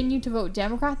continue to vote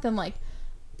Democrat, then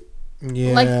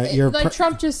Yeah,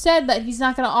 Trump just said that he's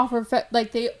not going to offer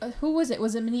who was it?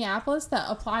 Was it Minneapolis that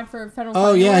applied for federal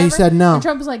funding? Oh yeah, he said no. And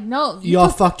Trump was like, no, you all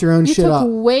fucked your own shit up. You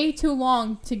took way too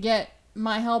long to get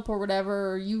my help or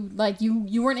whatever. Or you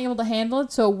weren't able to handle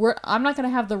it, so I'm not going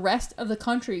to have the rest of the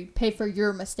country pay for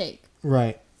your mistake.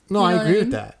 Right. No, I agree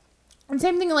with that. And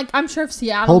same thing, I'm sure if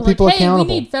Seattle was like, hey, we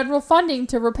need federal funding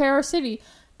to repair our city,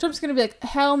 Trump's going to be like,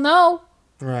 hell no.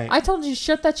 Right. I told you to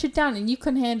shut that shit down and you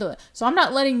couldn't handle it. So I'm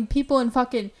not letting people in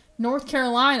fucking North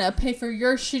Carolina pay for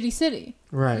your shitty city.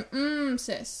 Right.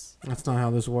 Sis. That's not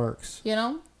how this works.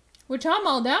 Which I'm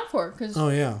all down for because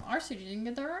our city didn't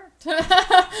get their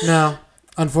right. No.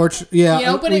 Unfortunately,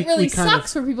 yeah. But it really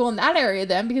sucks for people in that area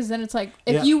then, because then it's like,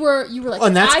 if you were like,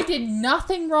 I did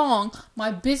nothing wrong,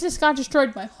 my business got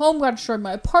destroyed, my home got destroyed,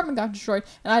 my apartment got destroyed,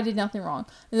 and I did nothing wrong.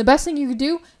 And the best thing you could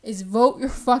do is vote your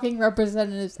fucking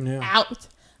representatives out.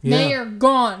 Yeah. Mayor,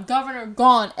 gone. Governor,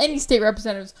 gone. Any state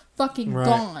representatives, fucking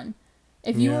gone.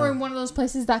 If you were in one of those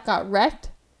places that got wrecked,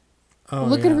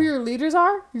 Look at who your leaders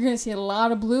are. You're going to see a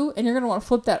lot of blue, and you're going to want to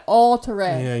flip that all to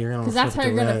red. Yeah, you're going to because that's how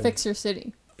you're going to fix your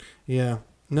city. Yeah.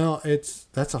 No, that's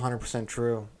 100%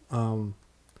 true. The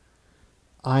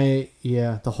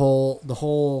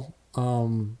whole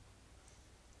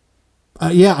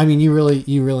I mean, you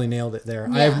really nailed it there.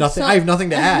 Yeah, I have nothing to add. I have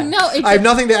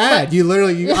nothing to add.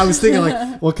 I was thinking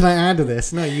like, what can I add to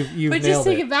this? No, you've nailed it. But just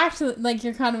take it back to like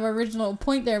your kind of original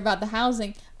point there about the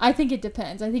housing. I think it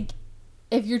depends. I think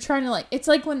if you're trying to it's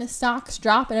like when the stocks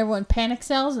drop and everyone panic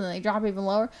sells and then they drop even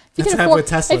lower. If you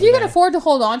can afford to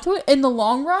hold on to it in the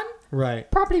long run,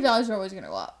 right? Property values are always going to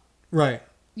go up. Right.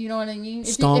 You know what I mean?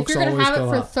 If you're going to have it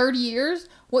for 30 years,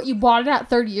 what you bought it at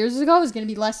 30 years ago is going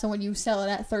to be less than what you sell it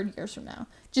at 30 years from now.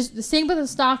 Just the same with a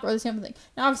stock or the same thing.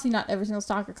 Now, obviously, not every single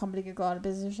stock or company could go out of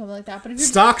business or something like that. But if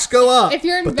stocks go up,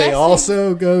 but they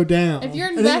also go down. If you're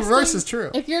investing, and the reverse is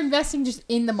true. If you're investing just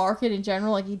in the market in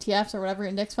general, like ETFs or whatever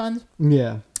index funds,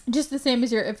 just the same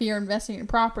as if you're investing in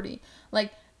property.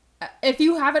 Like, if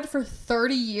you have it for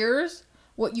 30 years,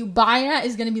 what you buy at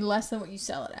is going to be less than what you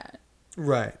sell it at.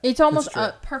 Right. It's almost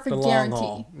a perfect guarantee.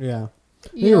 Haul. Yeah.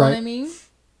 You know what I mean?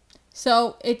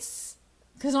 So it's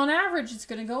because on average it's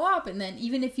going to go up, and then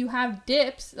even if you have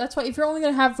dips, that's why if you're only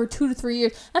going to have it for 2 to 3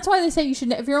 years, that's why they say you should.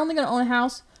 If you're only going to own a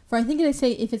house for, I think they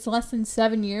say if it's less than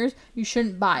 7 years, you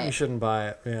shouldn't buy it. You shouldn't buy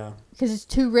it. Yeah. Because it's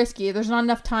too risky. There's not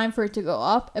enough time for it to go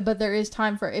up, but there is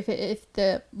time for if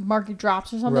the market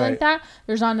drops or something like that.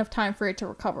 There's not enough time for it to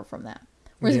recover from that.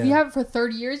 Whereas if you have it for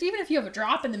 30 years, even if you have a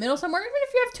drop in the middle somewhere, even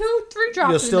if you have 2, 3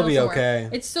 drops, you'll still be okay.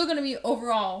 It's still going to be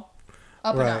overall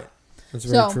up and up. That's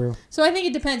very true. So I think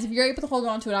it depends. If you're able to hold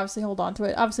on to it, obviously hold on to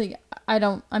it. Obviously,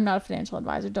 I'm not a financial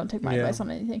advisor. Don't take my advice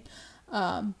on anything.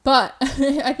 But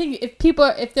I think if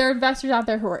there are investors out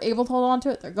there who are able to hold on to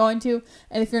it, they're going to.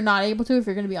 And if you're not able to, if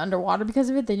you're going to be underwater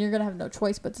because of it, then you're going to have no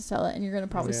choice but to sell it, and you're going to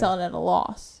probably sell it at a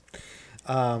loss.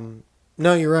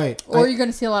 No, you're right. Or you're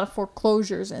going to see a lot of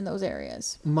foreclosures in those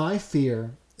areas. My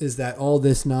fear is that all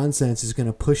this nonsense is going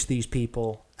to push these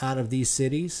people out of these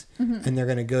cities, and they're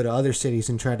going to go to other cities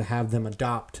and try to have them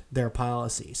adopt their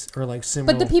policies or like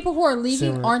similar. But the people who are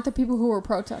leaving aren't the people who are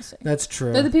protesting. That's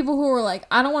true. They're the people who are like,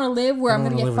 I don't want to live where I'm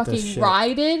going to get fucking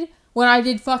rioted when I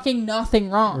did fucking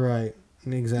nothing wrong. Right.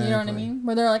 Exactly. You know what I mean?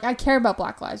 Where they're like, I care about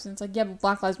Black Lives, and it's like, yeah, but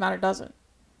Black Lives Matter doesn't.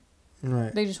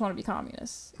 Right. They just want to be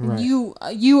communists. Right.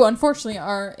 And you unfortunately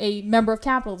are a member of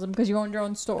capitalism because you own your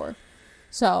own store.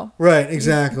 So right,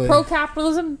 exactly. Pro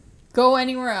capitalism, go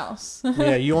anywhere else.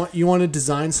 Yeah, you want to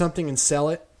design something and sell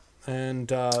it, and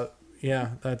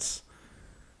that's.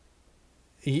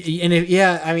 And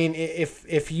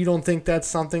if you don't think that's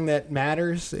something that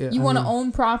matters, you want to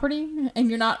own property and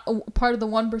you're not part of the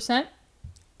 1%.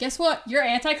 Guess what? You're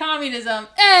anti-communism.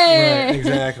 Hey, right,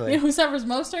 exactly. You know who suffers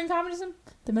most during communism?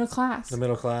 The middle class. The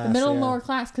middle class. The middle and lower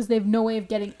class, because they have no way of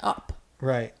getting up.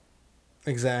 Right.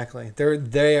 Exactly. They'll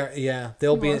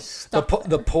be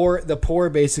the poor.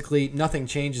 Basically, nothing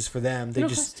changes for them. They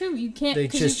just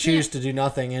choose to do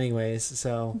nothing anyways.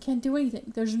 So you can't do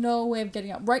anything. There's no way of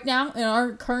getting up right now in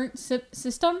our current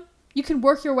system. You can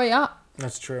work your way up.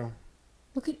 That's true.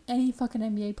 Look at any fucking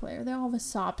NBA player. They all have a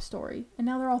sob story, and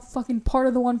now they're all fucking part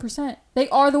of the 1%. They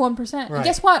are the 1%. Right. And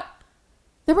guess what?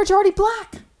 They're majority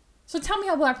black. So tell me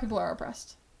how black people are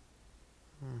oppressed.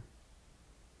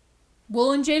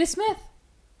 Will and Jada Smith,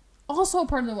 also a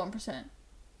part of the 1%.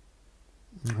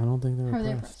 I don't think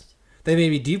they're oppressed. They may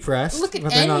be depressed. Look at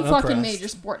any fucking major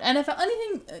sport, NFL,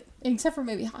 anything except for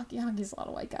maybe hockey. Hockey's a lot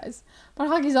of white guys, but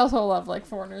hockey's also a lot of like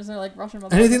foreigners. They're like Russian.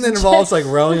 Anything that involves like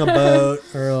rowing a boat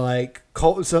or like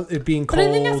it being cold. But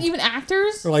I think that's even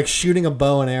actors. Or like shooting a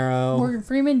bow and arrow. Morgan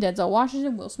Freeman, Denzel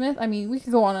Washington, Will Smith. I mean, we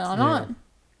could go on and on.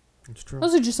 It's true.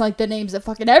 Those are just like the names that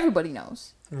fucking everybody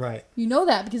knows. Right. You know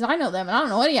that because I know them and I don't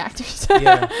know any actors.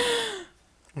 Yeah.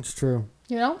 It's true.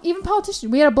 You know, even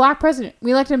politicians. We had a black president.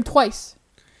 We elected him twice.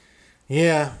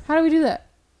 Yeah. How do we do that?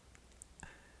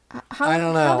 I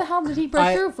don't know. How the hell did he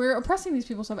break through if we're oppressing these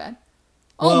people so bad?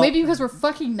 Oh, maybe because we're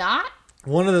fucking not?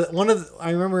 One of the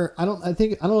I remember I don't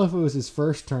know if it was his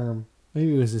first term.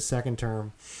 Maybe it was his second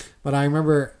term. But I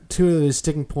remember two of his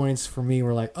sticking points for me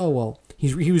were like, oh well,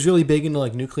 he was really big into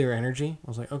like nuclear energy. I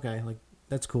was like, okay, like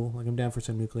that's cool. Like I'm down for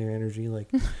some nuclear energy.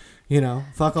 Like, you know,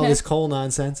 fuck all this coal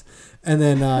nonsense. And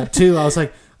then two, I was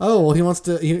like, oh well, he wants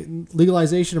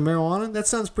legalization of marijuana. That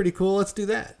sounds pretty cool. Let's do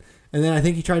that. And then I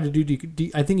think he tried to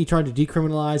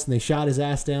decriminalize, and they shot his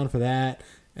ass down for that.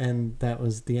 And that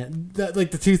was the end.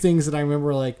 Like the two things that I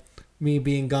remember, like me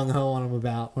being gung ho on him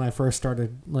about when I first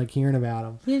started like hearing about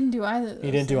him. He didn't do either of those.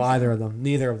 He didn't do either of them.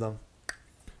 Neither of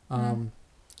them.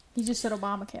 He just said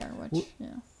Obamacare,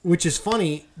 which is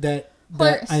funny that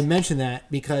I mentioned that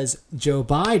because Joe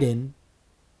Biden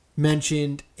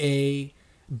mentioned a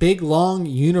big, long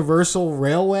universal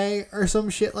railway or some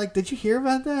shit. Like, did you hear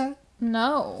about that?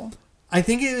 No. I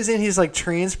think it was in his, like,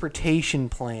 transportation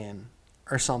plan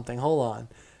or something. Hold on.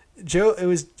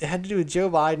 It had to do with Joe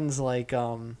Biden's, like,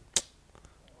 hold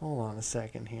on a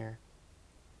second here.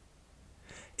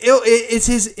 It's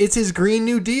his Green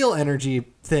New Deal energy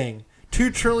thing.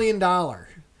 $2 trillion.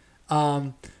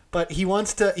 But he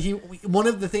wants to. One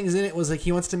of the things in it was like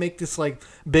he wants to make this like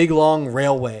big long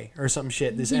railway or some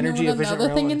shit. This energy efficient railway.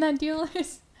 Another thing in that deal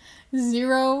is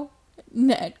 0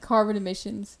 net carbon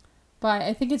emissions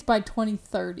I think it's by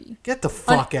 2030. Get the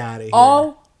fuck out of here.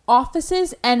 All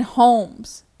offices and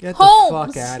homes. Get the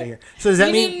fuck out of here. So does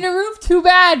that mean you need a roof? Too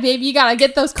bad, baby. You gotta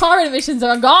get those carbon emissions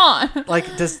are gone. Like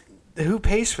who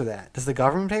pays for that? Does the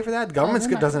government pay for that? The government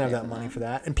doesn't have that money for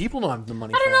that, and people don't have the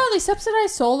money. I don't know. They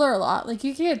subsidize solar a lot. Like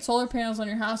you can get solar panels on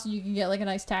your house, and you can get like a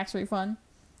nice tax refund.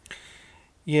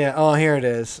 Yeah. Oh, here it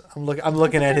is. I'm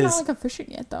looking at his. Not like efficient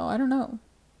yet, though. I don't know.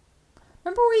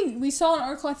 Remember we saw an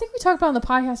article. I think we talked about on the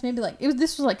podcast. Maybe like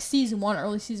this was like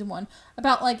early season 1,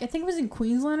 about like I think it was in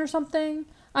Queensland or something.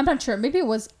 I'm not sure. Maybe it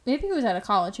was at a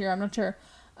college here. I'm not sure.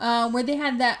 Where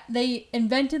they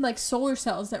invented like solar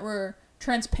cells that were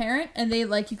transparent, and they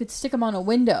like you could stick them on a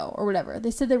window or whatever.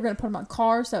 They said they were going to put them on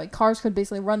cars, so like cars could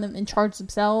basically run them and charge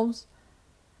themselves.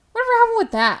 Whatever happened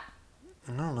with that?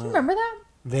 I don't know. Do you remember that?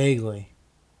 Vaguely.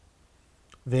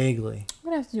 I'm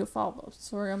gonna have to do a follow-up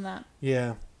story on that.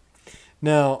 Yeah.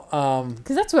 No.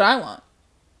 Because that's what I want.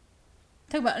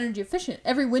 Talk about energy efficient.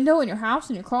 Every window in your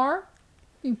house, in your car,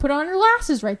 you can put on your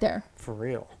glasses right there. For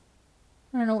real.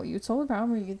 I don't know what you'd solar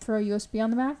power. You could throw a USB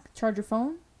on the back, charge your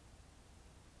phone.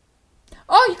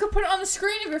 Oh, you could put it on the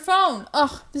screen of your phone.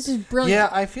 Ugh, this is brilliant. Yeah,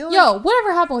 I feel like... Yo,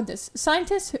 whatever happened with this?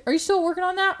 Scientists, are you still working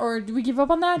on that? Or do we give up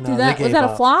on that? No, Was that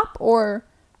a flop? Or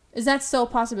is that still a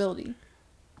possibility?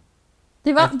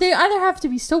 They either have to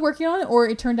be still working on it, or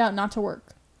it turned out not to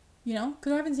work. You know?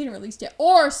 Because I haven't seen it released yet.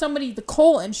 Or the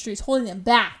coal industry is holding them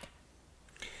back.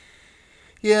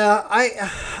 Yeah,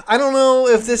 I don't know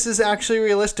if this is actually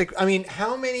realistic. I mean,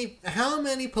 how many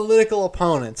political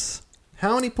opponents...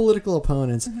 How many political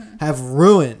opponents have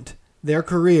ruined their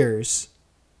careers?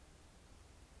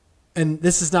 And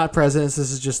this is not presidents.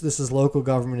 This is local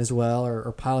government as well,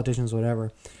 or politicians,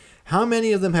 whatever. How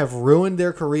many of them have ruined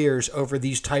their careers over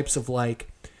these types of like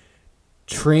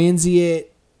transient,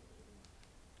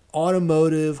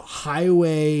 automotive,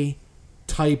 highway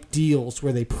type deals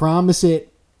where they promise it?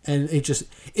 And it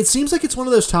seems like it's one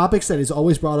of those topics that is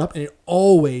always brought up, and it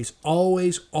always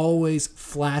falls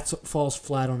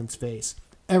flat on its face.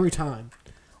 Every time.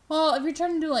 Well, if you're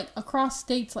trying to do, like, across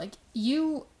states, like,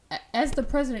 you, as the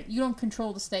president, you don't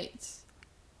control the states.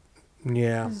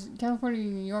 Yeah. California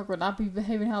and New York would not be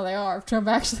behaving how they are if Trump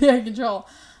actually had control.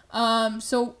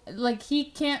 So, like, he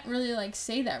can't really, like,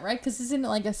 say that, right? Because isn't it,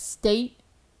 like, a state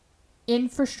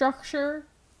infrastructure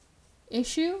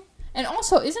issue? And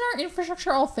also, isn't our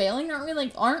infrastructure all failing?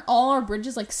 Aren't all our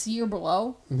bridges like C or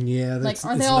below? Yeah, that's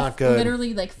like, are they all not good.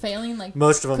 Literally like failing? Like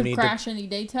most of them could need crash any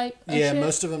day type. Yeah, shit?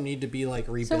 Most of them need to be like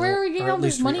rebuilt. So where are we getting all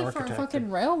this money for a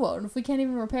fucking railroad if we can't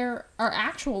even repair our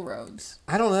actual roads?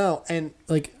 I don't know. And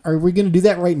like, are we going to do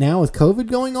that right now with COVID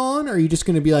going on? Or are you just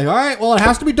going to be like, all right, well, it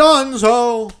has to be done,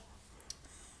 so.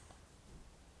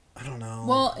 I don't know.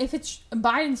 Well, if it's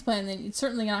Biden's plan, then it's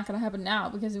certainly not going to happen now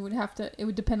because it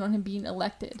would depend on him being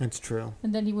elected. That's true.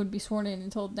 And then he wouldn't be sworn in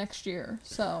until next year.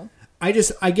 So I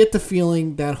get the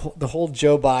feeling that the whole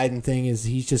Joe Biden thing is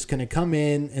he's just going to come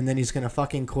in and then he's going to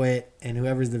fucking quit, and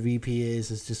whoever the VP is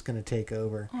just going to take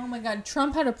over. Oh my God.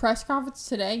 Trump had a press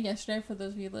conference yesterday, for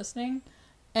those of you listening.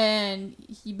 And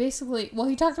he basically,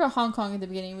 he talked about Hong Kong at the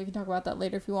beginning. We can talk about that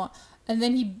later if you want. And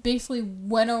then he basically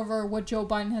went over what Joe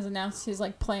Biden has announced his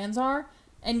like plans are,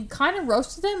 and kind of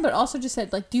roasted them, but also just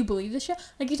said like, "Do you believe this shit?"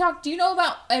 Like do you know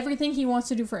about everything he wants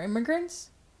to do for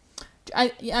immigrants?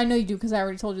 I know you do because I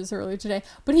already told you this earlier today.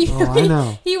 But he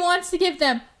wants to give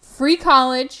them free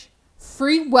college,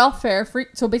 free welfare,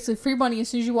 so basically free money as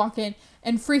soon as you walk in,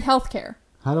 and free healthcare.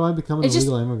 How do I become an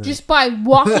illegal immigrant? Just by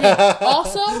walking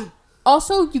in.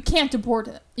 Also, you can't deport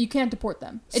them. You can't deport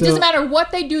them. It doesn't matter what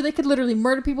they do. They could literally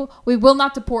murder people. We will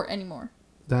not deport anymore.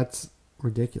 That's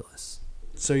ridiculous.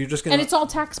 So you're just gonna, and it's all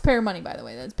taxpayer money, by the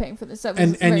way, that's paying for this.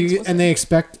 And they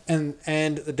expect and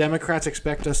the Democrats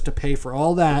expect us to pay for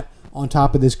all that on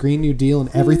top of this Green New Deal and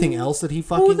everything else that he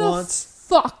fucking wants.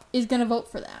 Who the fuck is gonna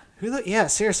vote for that? Yeah,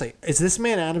 seriously, is this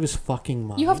man out of his fucking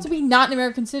mind? You have to be not an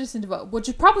American citizen to vote, which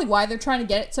is probably why they're trying to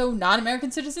get it so non-American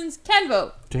citizens can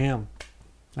vote. Damn.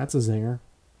 That's a zinger.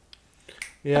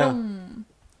 Yeah.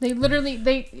 They literally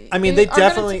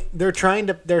they're trying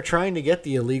to get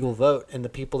the illegal vote and the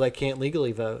people that can't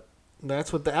legally vote.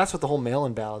 That's what the whole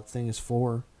mail-in ballot thing is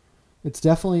for. It's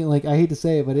definitely, like, I hate to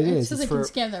say it, but it's so they can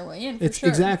scam their way in. It's sure.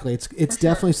 Exactly. It's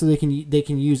definitely so they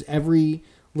can use every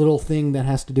little thing that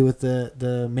has to do with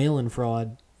the mail-in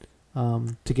fraud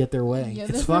to get their way. Yeah,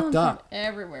 it's fucked up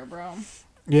everywhere, bro.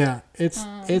 Yeah,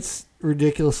 it's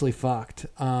ridiculously fucked.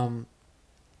 I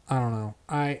don't know.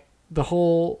 The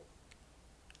whole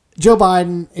Joe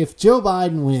Biden. If Joe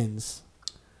Biden wins,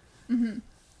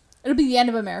 it'll be the end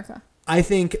of America. I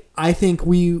think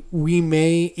we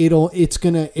may it's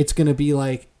gonna be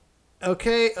like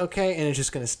okay, and it's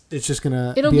just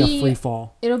gonna be a free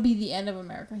fall. It'll be the end of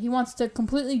America. He wants to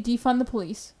completely defund the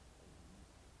police,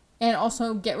 and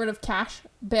also get rid of cash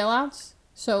bailouts.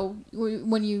 So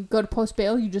when you go to post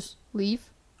bail, you just leave.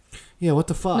 Yeah, what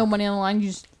the fuck? No money on the line. You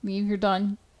just leave. You're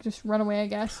done. Just run away, I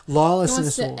guess.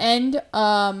 Lawlessness. He wants to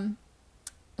end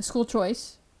school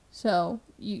choice. So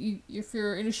you if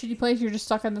you're in a shitty place, you're just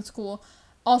stuck in the school.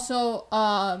 Also,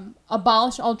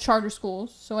 abolish all charter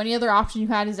schools. So any other option you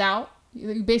had is out.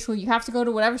 Basically, you have to go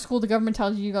to whatever school the government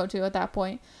tells you to go to at that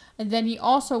point. And then he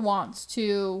also wants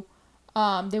to,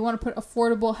 they want to put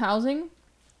affordable housing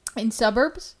in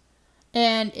suburbs.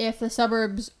 And if the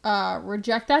suburbs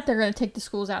reject that, they're going to take the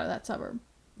schools out of that suburb.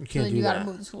 You can't so then do you got that. to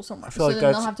move the school somewhere. I feel So like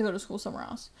then they'll have to go to school somewhere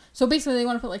else. So basically, they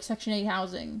want to put like Section 8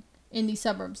 housing in these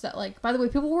suburbs that, like, by the way,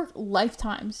 people work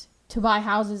lifetimes to buy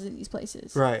houses in these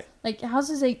places. Right. Like,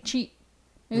 houses ain't cheap.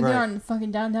 Maybe Right. they're in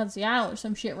fucking downtown Seattle or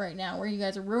some shit right now where you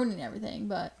guys are ruining everything,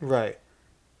 but... Right.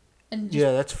 And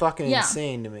Yeah, that's fucking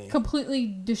insane to me. Completely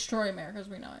destroy America as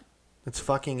we know it. That's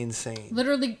fucking insane.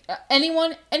 Literally,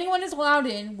 anyone is allowed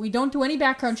in. We don't do any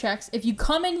background checks. If you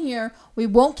come in here, we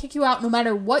won't kick you out no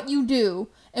matter what you do.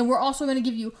 And we're also going to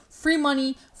give you free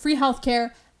money, free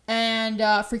healthcare,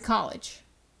 and free college.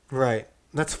 Right.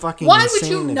 That's fucking Why insane.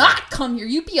 would you not come here?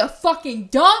 You'd be a fucking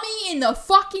dummy in the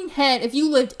fucking head if you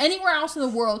lived anywhere else in the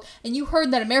world and you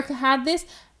heard that America had this.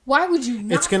 Why would you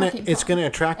not It's gonna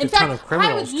attract in a fact, ton of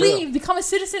criminals, I would leave, become a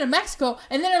citizen of Mexico,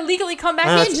 and then illegally come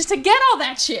back in just to get all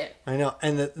that shit. I know.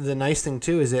 And the nice thing,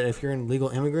 too, is that if you're an illegal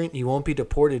immigrant, you won't be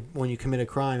deported when you commit a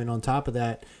crime. And on top of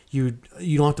that, you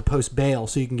don't have to post bail,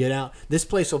 so you can get out. This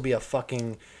place will be a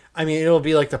fucking... I mean, it'll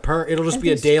be like the purge. It'll just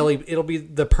be a daily... It'll be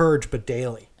the purge, but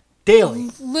daily. Daily.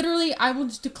 Literally, I will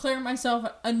just declare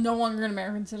myself no longer an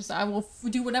American citizen. I will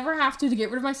do whatever I have to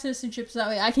get rid of my citizenship so that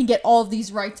way I can get all of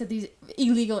these rights that these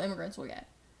illegal immigrants will get.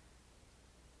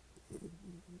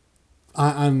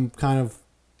 I'm kind of...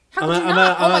 How could you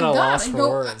not? I'm oh my at a God. loss for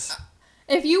words.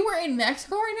 If you were in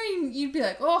Mexico right now, you'd be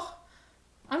like, oh,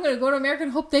 I'm going to go to America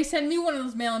and hope they send me one of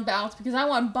those mail-in ballots because I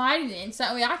want Biden in so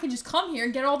that way I can just come here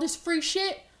and get all this free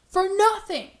shit for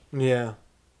nothing. Yeah.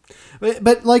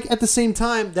 But like, at the same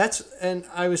time, and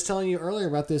I was telling you earlier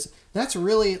about this, that's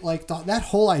really, like, that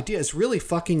whole idea is really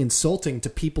fucking insulting to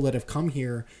people that have come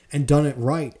here and done it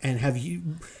right and have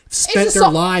spent their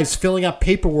lives filling out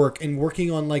paperwork and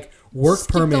working on, like, work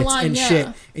permits and shit.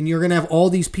 And you're going to have all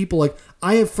these people, like,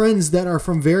 I have friends that are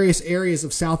from various areas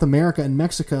of South America and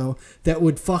Mexico that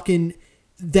would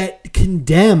that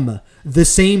condemn the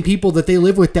same people that they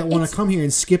live with that want to come here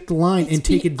and skip the line and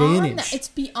take advantage. It's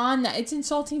beyond that. It's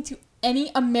insulting to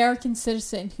any American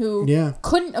citizen who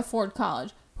couldn't afford college,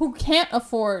 who can't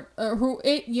afford, or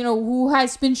who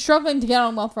has been struggling to get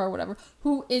on welfare or whatever,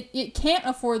 who it can't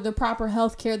afford the proper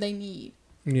health care they need.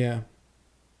 Yeah.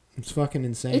 It's fucking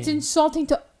insane. It's insulting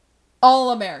to all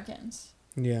Americans.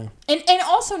 Yeah. And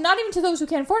also, not even to those who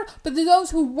can't afford it, but to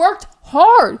those who worked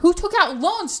hard, who took out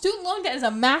loans. Student loan debt is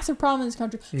a massive problem in this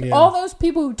country. Yeah. All those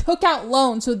people who took out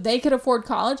loans so they could afford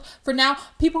college, for now,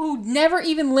 people who never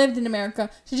even lived in America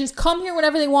to just come here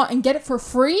whenever they want and get it for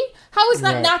free? How is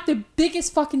that not the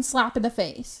biggest fucking slap in the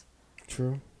face?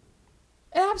 True.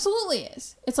 It absolutely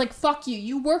is. It's like, fuck you.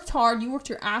 You worked hard. You worked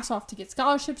your ass off to get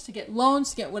scholarships, to get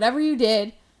loans, to get whatever you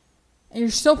did. And you're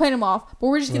still paying him off, but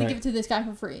we're just going to give it to this guy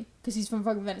for free because he's from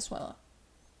fucking Venezuela.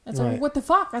 It's like, what the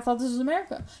fuck? I thought this was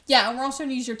America. Yeah, and we're also going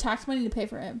to use your tax money to pay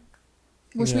for him,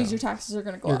 which means your taxes are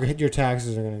going to go up. Your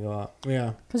taxes are going to go up.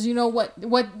 Yeah. Because you know what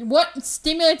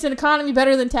stimulates an economy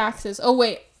better than taxes? Oh,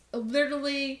 wait.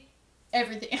 Literally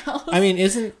everything else. I mean,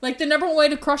 isn't... Like, the number one way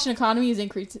to crush an economy is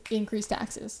increase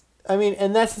taxes. I mean,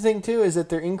 and that's the thing, too, is that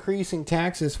they're increasing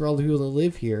taxes for all the people that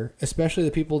live here, especially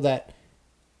the people that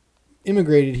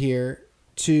immigrated here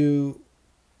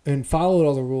and followed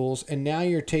all the rules, and now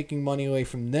you're taking money away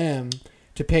from them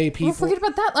to pay people. Well, forget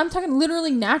about that. I'm talking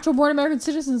literally natural-born American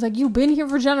citizens. Like, you've been here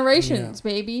for generations,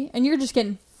 baby, and you're just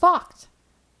getting fucked.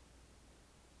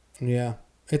 Yeah.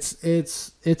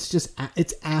 It's just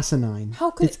it's asinine.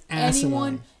 How could it's asinine.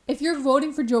 anyone, if you're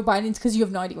voting for Joe Biden, it's because you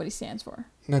have no idea what he stands for.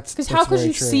 Because how could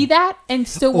you see that and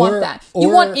still want that? You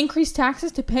want increased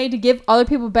taxes to pay to give other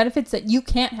people benefits that you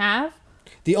can't have?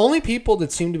 The only people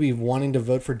that seem to be wanting to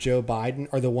vote for Joe Biden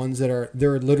are the ones that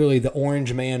they're literally the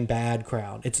orange man bad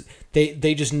crowd. It's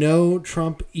they just know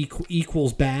Trump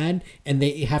equals bad, and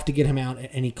they have to get him out at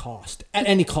any cost. At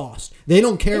any cost, they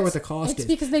don't care what the cost is.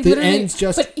 It's because they literally.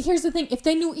 But here's the thing: if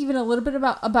they knew even a little bit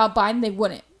about Biden, they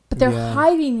wouldn't. But they're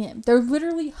hiding him. They're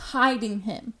literally hiding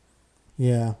him.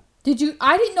 Yeah.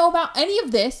 I didn't know about any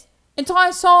of this until I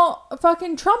saw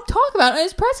fucking Trump talk about it in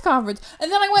his press conference.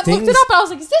 And then I looked it up, and I was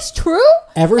like, is this true?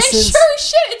 Sure as shit,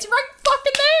 it's right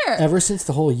fucking there. Ever since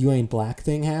the whole "you ain't black"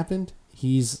 thing happened,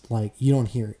 he's like, you don't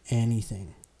hear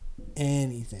anything.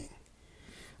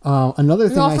 Another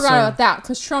thing I saw... We all forgot about that,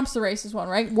 because Trump's the racist one,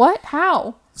 right? What?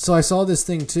 How? So I saw this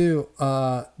thing, too.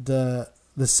 The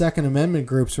Second Amendment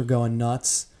groups were going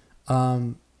nuts.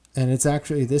 And it's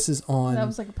actually, this is on... That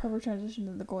was like a perfect transition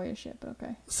to the Goya shit, but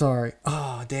okay. Sorry.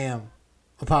 Oh, damn.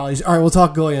 Apologies. All right, we'll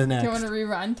talk Goya next. Do you want to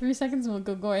rewind 3 seconds and we'll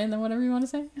go Goya and then whatever you want to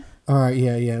say? All right,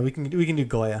 yeah. We can do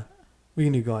Goya.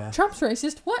 Trump's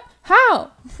racist? What?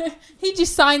 How? He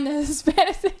just signed the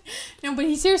Hispanic thing. No, but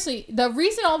he seriously... The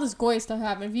reason all this Goya stuff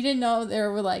happened, if you didn't know, they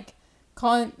were like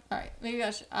calling... All right, maybe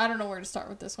I don't know where to start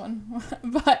with this one.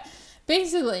 But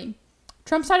basically,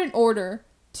 Trump signed an order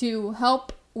to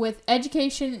help with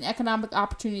education and economic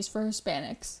opportunities for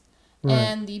Hispanics. Right.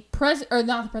 And the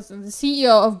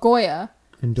CEO of Goya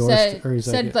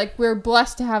said like, we're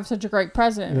blessed to have such a great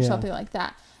president or something like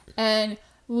that. And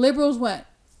liberals went,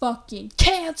 fucking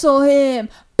cancel him,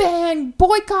 ban,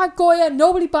 boycott Goya,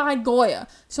 nobody buy Goya.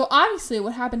 So obviously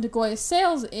what happened to Goya's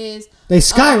sales is they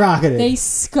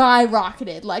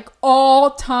skyrocketed. Like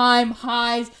all-time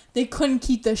highs. They couldn't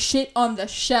keep the shit on the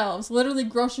shelves. Literally,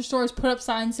 grocery stores put up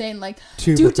signs saying, like,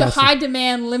 due to high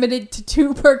demand, limited to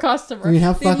 2 per customer. I mean,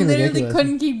 how fucking ridiculous. They literally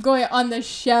couldn't keep Goya on the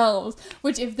shelves.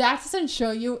 Which, if that doesn't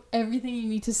show you everything you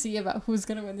need to see about who's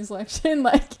going to win this election,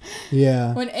 like,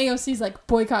 when AOC's like,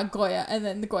 boycott Goya, and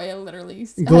then the Goya literally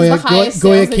has the highest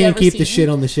Goya sales can't keep seen. the shit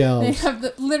on the shelves. They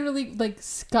have literally, like,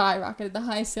 skyrocketed, the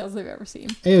highest sales they've ever seen.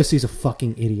 AOC's a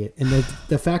fucking idiot. And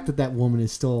the fact that woman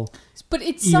is still... But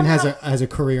it's even somehow, has a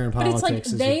career in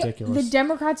politics is ridiculous. The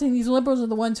Democrats and these liberals are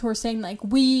the ones who are saying like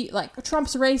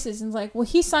Trump's racist, and it's like, well,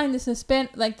 he signed this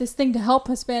this thing to help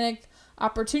Hispanic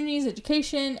opportunities,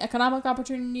 education, economic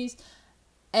opportunities,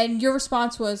 and your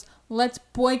response was, let's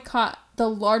boycott the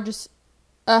largest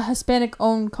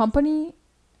Hispanic-owned company.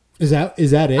 Is that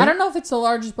it? I don't know if it's the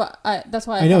largest, but that's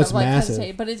why I know it's massive.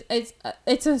 Hesitate. But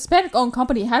it's a Hispanic-owned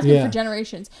company. It has been for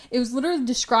generations. It was literally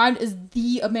described as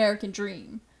the American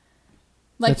dream.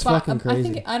 Like, that's fucking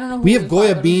crazy. I don't know. We have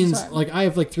Goya beans. Like, I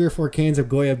have like 3 or 4 cans of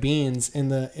Goya beans in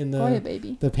the Goya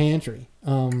baby. The pantry.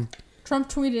 Trump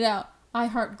tweeted out, "I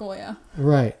heart Goya."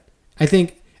 Right. I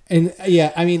think, and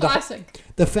yeah, I mean, classic.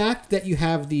 The fact that you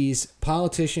have these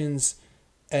politicians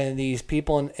and these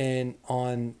people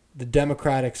on the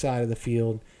Democratic side of the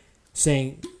field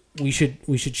saying we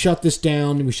should shut this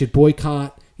down, we should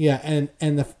boycott. Yeah,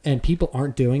 and people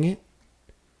aren't doing it.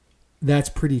 That's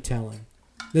pretty telling.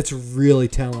 That's really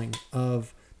telling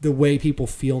of the way people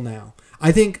feel now.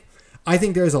 I think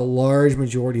there's a large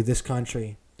majority of this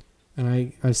country,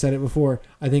 and I've said it before,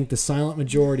 I think the silent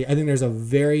majority, I think there's a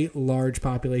very large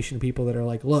population of people that are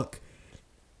like, look,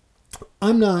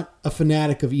 I'm not a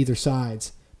fanatic of either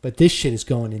sides, but this shit is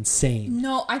going insane.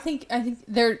 No, I think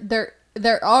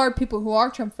there are people who are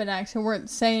Trump fanatics who weren't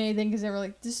saying anything because they were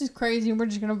like, this is crazy and we're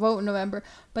just going to vote in November.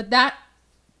 But that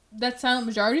silent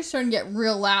majority is starting to get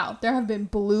real loud. There have been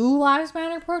Blue Lives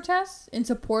Matter protests in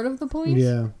support of the police.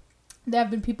 Yeah. There have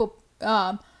been people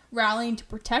rallying to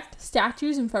protect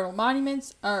statues and federal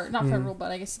monuments. Or not federal,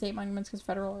 but I guess state monuments, because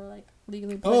federal are like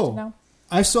legally protected now.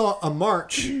 I saw a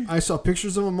march. I saw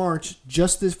pictures of a march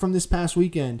from this past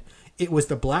weekend. It was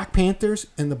the Black Panthers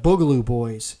and the Boogaloo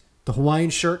Boys. The Hawaiian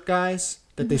shirt guys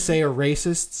that they say are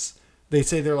racists. They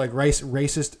say they're like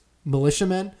racist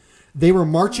militiamen. They were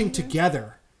marching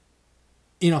together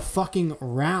in a fucking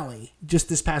rally just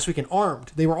this past weekend,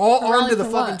 armed. They were all armed to the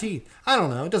fucking teeth. I don't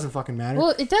know. It doesn't fucking matter.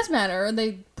 Well, it does matter. Are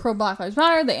they pro Black Lives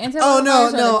Matter? Are they anti Black Lives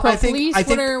Matter? No. Are they pro police?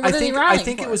 I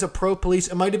think it was a pro police.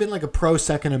 It might have been like a pro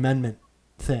Second Amendment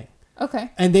thing.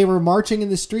 Okay. And they were marching in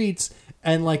the streets,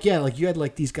 and like you had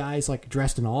like these guys like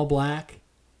dressed in all black,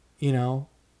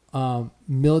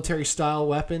 military style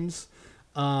weapons.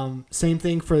 Same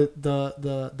thing for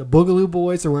the Boogaloo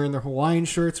Boys. They're wearing their Hawaiian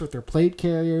shirts with their plate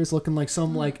carriers, looking like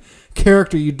some like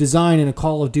character you design in a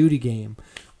Call of Duty game.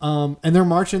 And they're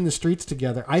marching the streets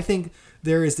together. I think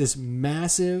there is this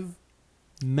massive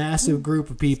group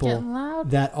of people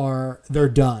they're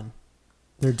done.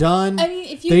 They're done. I mean,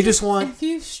 if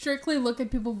you strictly look at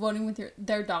people voting with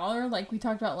their dollar, like we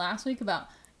talked about last week about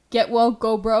get woke,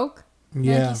 go broke.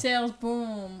 Yeah. Nike sales,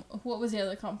 boom. What was the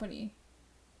other company?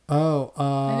 Oh,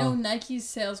 I know Nike's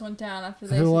sales went down after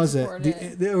they supported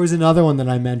it. There was another one that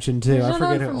I mentioned too. I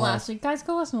forget who it was. Last week. Guys,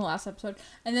 go listen to the last episode.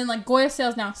 And then like Goya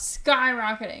sales now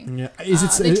skyrocketing. Yeah,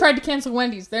 they tried to cancel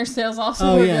Wendy's. Their sales also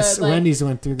were good. Oh yes, like, Wendy's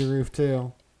went through the roof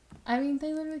too. I mean,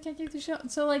 they literally can't keep the show.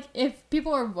 So like, if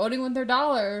people are voting with their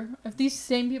dollar, if these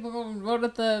same people go and vote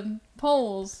at the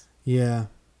polls, yeah,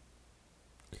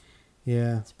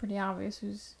 it's pretty obvious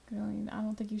who's going. I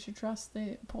don't think you should trust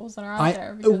the polls that are out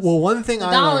there. Because one thing the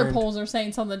dollar polls are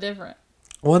saying something different.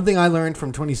 One thing I learned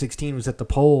from 2016 was that the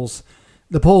polls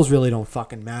really don't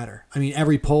fucking matter. I mean,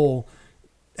 every poll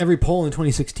in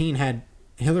 2016 had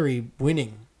Hillary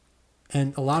winning,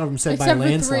 and a lot of them said except by a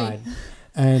landslide.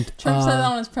 And Trump said that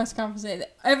on his press conference today.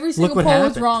 Every single poll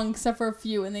was wrong except for a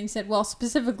few, and then he said, "Well,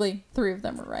 specifically 3 of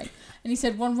them were right." And he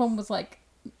said one of them was like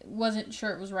wasn't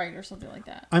sure it was right or something like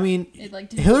that. I mean,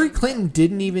 Hillary Clinton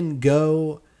didn't even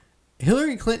go.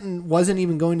 Hillary Clinton wasn't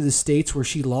even going to the states where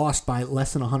she lost by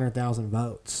less than 100,000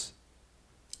 votes.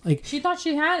 Like she thought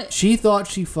she had it. She thought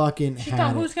she fucking had it. She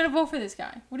thought, who's going to vote for this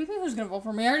guy? What do you mean who's going to vote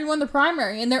for me? I already won the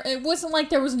primary, and it wasn't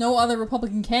like there was no other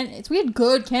Republican candidates. We had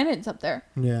good candidates up there.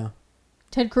 Yeah.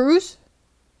 Ted Cruz?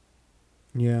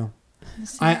 Yeah.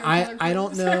 I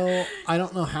don't know. I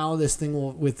don't know how this thing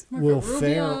will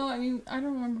fare. I mean, I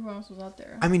don't remember who else was out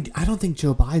there. I mean, I don't think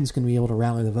Joe Biden's going to be able to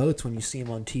rally the votes when you see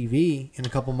him on TV in a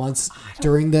couple months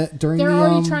during the. They're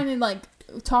already trying to like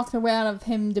talk their way out of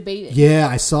him debating. Yeah,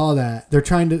 I saw that. They're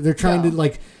trying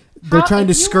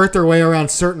to skirt their way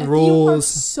around certain rules. You are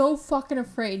so fucking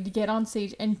afraid to get on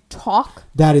stage and talk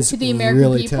to the American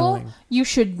really people. Telling. You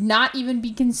should not even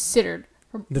be considered.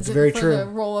 That's very true. The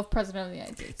role of president of the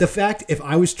United States. The fact, if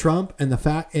I was Trump,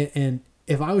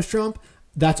 if I was Trump,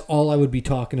 that's all I would be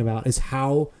talking about is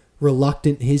how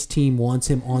reluctant his team wants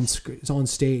him on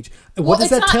stage. What does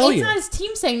that tell you? It's not his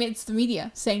team saying it; it's the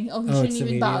media saying, "Oh, he shouldn't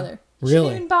even bother." Really?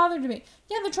 Shouldn't even bother to be.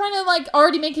 Yeah, they're trying to like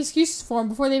already make excuses for him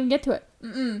before they even get to it.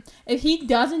 If he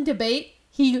doesn't debate,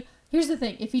 here's the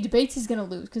thing: if he debates, he's gonna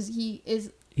lose because he is.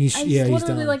 He's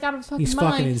literally like out of his fucking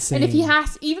mind. Fucking insane. And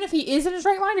if even if he is in his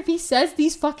right mind, if he says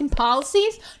these fucking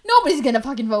policies, nobody's gonna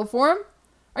fucking vote for him.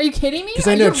 Are you kidding me? Because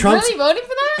I know Trump's really voting for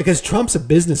that. Because Trump's a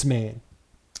businessman.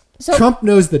 So Trump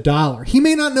knows the dollar. He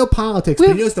may not know politics,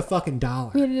 but he knows the fucking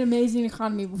dollar. We had an amazing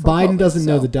economy before Biden doesn't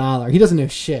know the dollar. He doesn't know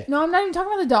shit. No, I'm not even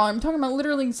talking about the dollar. I'm talking about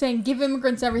literally saying give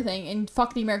immigrants everything and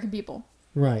fuck the American people.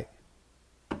 Right.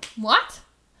 What?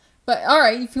 But all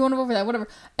right, if you want to vote for that, whatever.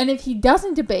 And if he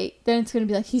doesn't debate, then it's going to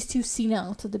be like he's too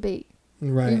senile to debate.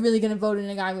 Right. Are you really going to vote in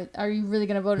a guy with? Are you really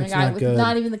going to vote in a guy with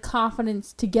not even the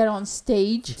confidence to get on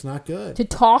stage? It's not good to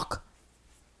talk.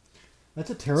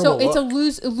 That's a terrible. So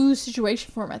it's a lose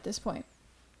situation for him at this point.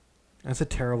 That's a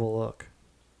terrible look.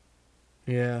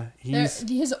 Yeah,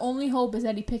 his only hope is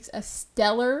that he picks a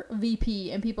stellar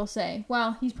VP, and people say,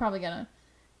 "Well, he's probably gonna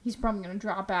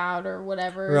drop out or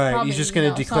whatever." Right, probably, he's just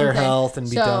gonna declare something. Health and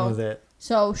be done with it.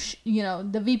 So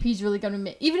the VP's really gonna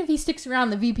be even if he sticks around,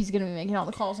 the VP's gonna be making all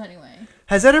the calls anyway.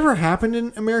 Has that ever happened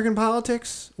in American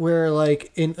politics, where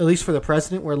like at least for the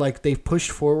president, where like they've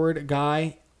pushed forward a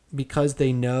guy because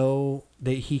they know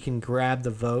that he can grab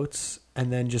the votes?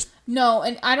 And then just no,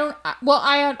 and I don't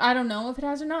know if it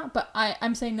has or not, but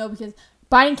I'm saying no because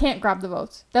Biden can't grab the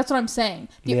votes. That's what I'm saying.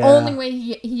 The only way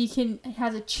he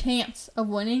has a chance of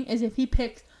winning is if he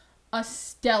picks a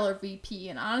stellar VP.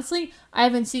 And honestly, I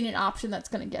haven't seen an option that's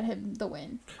going to get him the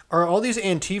win. Are all these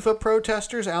Antifa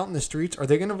protesters out in the streets? Are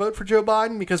they going to vote for Joe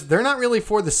Biden because they're not really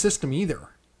for the system either?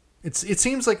 It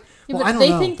seems like but I don't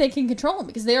know. They think they can control him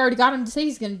because they already got him to say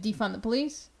he's going to defund the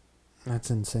police. That's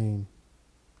insane.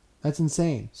 That's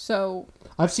insane. So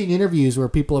I've seen interviews where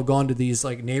people have gone to these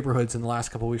like neighborhoods in the last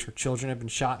couple of weeks where children have been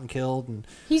shot and killed, and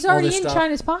he's already in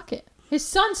China's pocket. His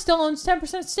son still owns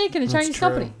 10% stake in a Chinese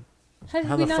company.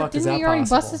 How the fuck is that possible? Didn't we already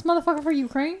bust this motherfucker for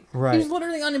Ukraine? Right. He was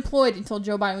literally unemployed until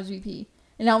Joe Biden was VP,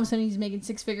 and all of a sudden he's making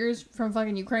 6 figures from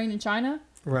fucking Ukraine and China.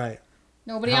 Right.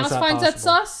 Nobody else finds that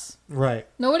sus. Right.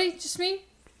 Nobody, just me.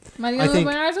 Am I the only one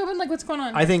with my eyes open? Like, what's going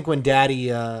on? I think when Daddy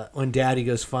goes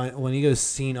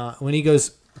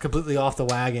completely off the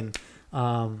wagon,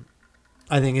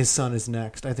 I think his son is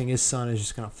next. I think his son is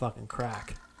just gonna fucking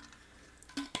crack.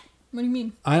 What do you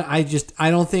mean? I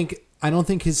don't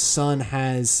think his son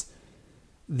has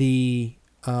the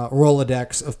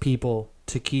Rolodex of people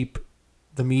to keep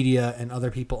the media and other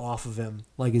people off of him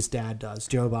like his dad does,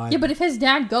 Joe Biden. Yeah, but if his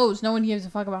dad goes, no one gives a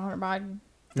fuck about Hunter Biden.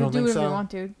 They'll do whatever they want,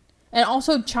 dude. And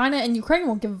also, China and Ukraine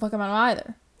won't give a fuck about him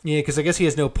either. Yeah, because I guess he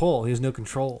has no pull. He has no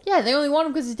control. Yeah, they only want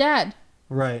him because his dad.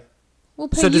 Right. We'll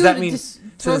pay you to just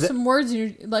throw some words in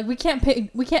your... Like, we can't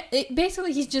pay...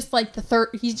 Basically, he's just like the third...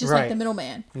 He's just like the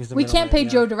middleman. We can't pay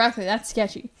Joe directly. That's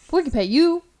sketchy. But we can pay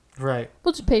you. Right.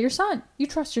 We'll just pay your son. You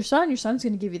trust your son. Your son's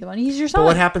going to give you the money. He's your son. But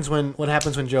what happens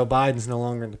when Joe Biden's no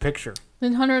longer in the picture?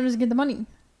 Then Hunter doesn't get the money.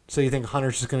 So you think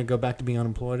Hunter's just going to go back to being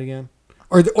unemployed again?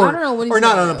 Or I don't know what he's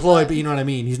not unemployed, but you know what I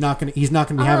mean. He's not going to be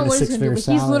having a 6-figure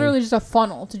salary. He's literally just a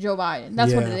funnel to Joe Biden.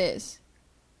 That's what it is.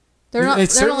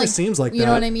 It certainly seems like that. You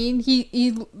know what I mean?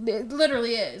 It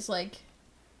literally is like.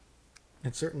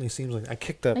 It certainly seems like I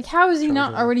kicked up. Like, how has he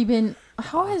not already been?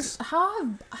 How has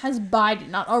Biden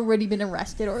not already been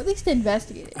arrested or at least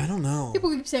investigated? I don't know. People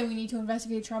keep saying we need to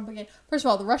investigate Trump again. First of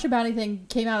all, the Russia bounty thing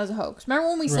came out as a hoax. Remember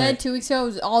when we said 2 weeks ago it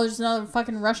was all just another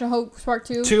fucking Russia hoax part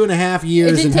 2? 2.5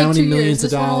 years and how many millions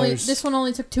of dollars? This one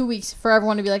only took 2 weeks for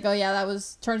everyone to be like, oh yeah, that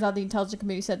was. Turns out the intelligence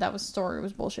committee said that was story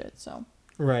was bullshit. So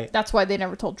that's why they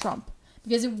never told Trump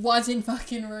because it wasn't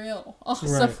fucking real. Oh,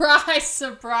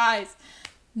 surprise!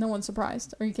 No one's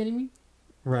surprised. Are you kidding me?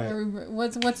 Right.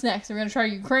 What's next? Are we gonna try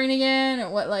Ukraine again, or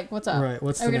what? Like, what's up? Right.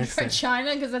 What's Are we gonna try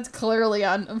China? Because that's clearly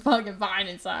on fucking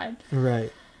Biden's side.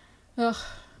 Right. Ugh.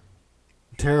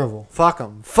 Terrible. Fuck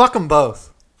them. Fuck them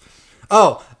both.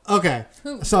 Oh, okay.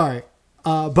 Who? Sorry.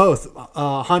 Both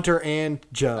Hunter and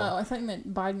Joe. Oh, I thought you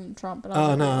meant Biden and Trump.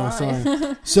 But no,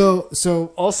 sorry.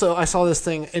 So also I saw this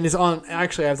thing, and it's on.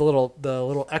 Actually, I have the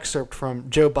little excerpt from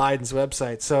Joe Biden's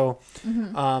website. So, hit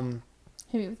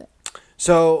me with it.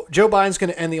 So Joe Biden's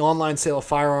going to end the online sale of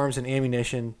firearms and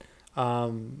ammunition.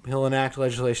 He'll enact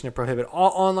legislation to prohibit all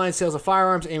online sales of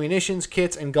firearms, ammunitions,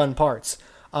 kits, and gun parts.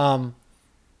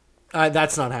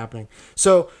 That's not happening.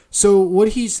 So what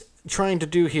he's trying to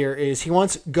do here is he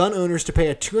wants gun owners to pay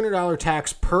a $200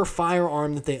 tax per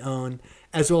firearm that they own,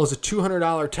 as well as a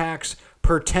 $200 tax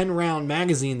per 10-round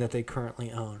magazine that they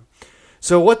currently own.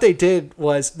 So what they did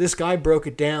was this guy broke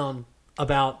it down.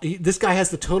 This guy has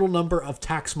the total number of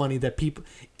tax money that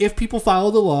if people follow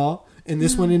the law and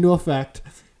this went into effect,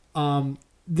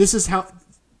 this is how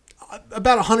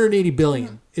about 180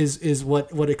 billion is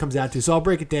what it comes out to. So I'll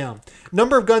break it down.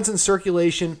 Number of guns in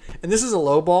circulation, and this is a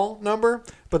lowball number,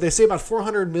 but they say about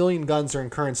 400 million guns are in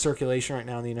current circulation right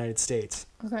now in the United States.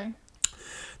 Okay.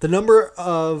 The number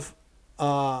of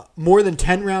more than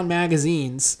 10-round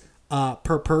magazines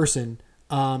per person.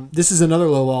 This is another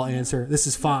lowball answer. This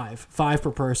is 5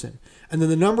 per person. And then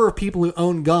the number of people who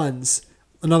own guns,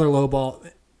 another lowball,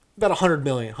 about 100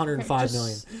 million, 105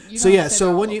 million.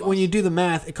 So when you do the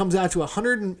math, it comes out to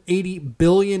 $180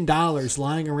 billion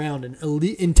lying around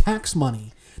in tax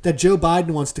money that Joe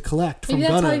Biden wants to collect from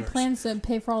gun owners. Maybe that's how he plans to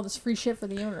pay for all this free shit for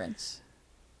the immigrants.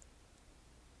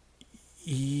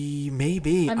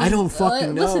 Maybe. I don't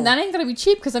fucking know. Listen, that ain't going to be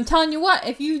cheap because I'm telling you what,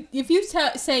 if you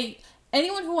say...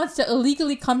 Anyone who wants to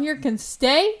illegally come here can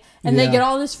stay, and they get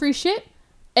all this free shit.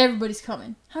 Everybody's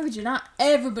coming. How could you not?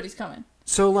 Everybody's coming.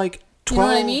 So, like, 12... You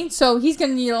know what I mean? So, he's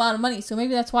going to need a lot of money. So,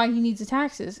 maybe that's why he needs the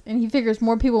taxes. And he figures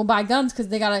more people will buy guns because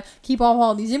they got to keep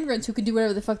all these immigrants who can do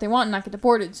whatever the fuck they want and not get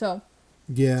deported. So,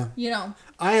 yeah. You know.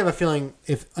 I have a feeling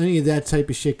if any of that type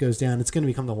of shit goes down, it's going to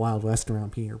become the Wild West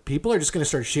around here. People are just going to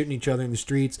start shooting each other in the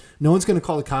streets. No one's going to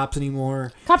call the cops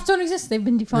anymore. Cops don't exist. They've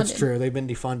been defunded. That's true. They've been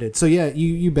defunded. So, yeah,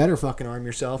 you better fucking arm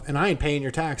yourself. And I ain't paying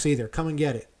your tax either. Come and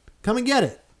get it. Come and get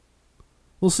it.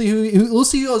 We'll see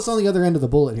who's on the other end of the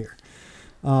bullet here.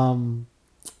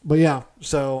 But, yeah.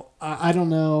 So, I don't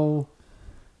know.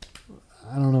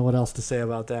 I don't know what else to say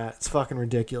about that. It's fucking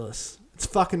ridiculous. It's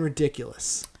fucking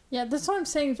ridiculous. Yeah, that's what I'm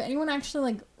saying. If anyone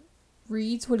actually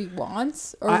reads what he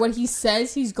wants or what he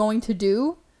says he's going to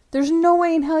do, there's no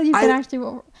way in hell you can actually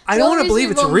vote. I don't want to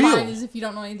believe it's real. Is if you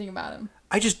don't know anything about him.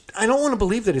 I don't want to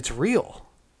believe that it's real.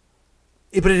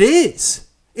 But it is.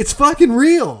 It's fucking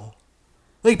real.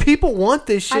 Like, people want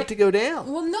this shit to go down.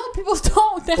 Well, no, people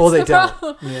don't. That's they the don't.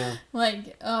 problem.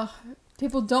 Yeah.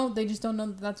 People don't. They just don't know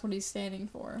that that's what he's standing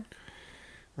for.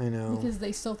 I know. Because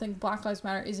they still think Black Lives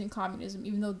Matter isn't communism,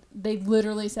 even though they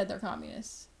literally said they're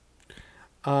communists.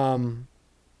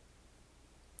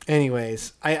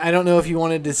 Anyways, I don't know if you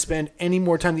wanted to spend any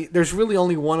more time. There's really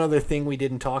only one other thing we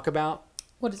didn't talk about.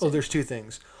 What is it? There's 2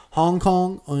 things. Hong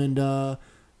Kong and the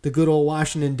good old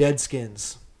Washington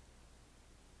Deadskins.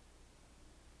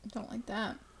 I don't like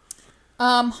that.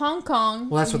 Hong Kong.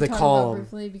 Well, that's what they call them.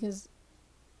 Briefly because...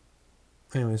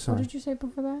 Anyway, sorry. What did you say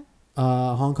before that?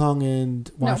 Hong Kong and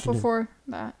Washington. No, before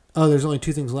that. Oh, there's only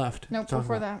 2 things left. No,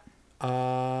 before that.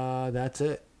 That's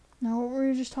it. No, what were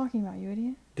you just talking about, you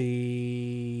idiot?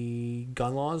 The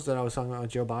gun laws that I was talking about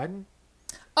with Joe Biden.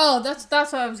 Oh, that's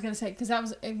what I was gonna say, because that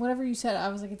was whatever you said. I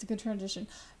was like, it's a good transition,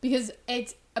 because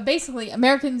it's basically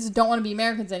Americans don't want to be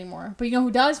Americans anymore. But you know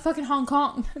who does? Fucking Hong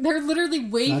Kong. They're literally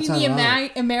waving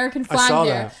the American flag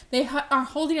there. That. They are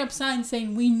holding up signs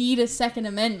saying we need a Second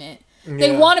Amendment. Yeah.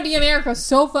 They want to be America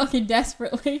so fucking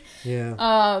desperately.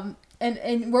 Yeah.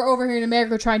 And we're over here in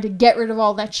America trying to get rid of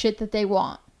all that shit that they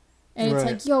want. And it's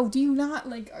like, yo, do you not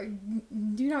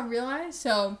realize?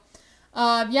 So.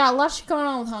 A lot of shit going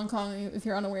on with Hong Kong. If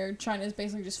you're unaware, China is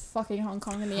basically just fucking Hong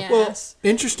Kong in the ass.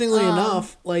 Well, interestingly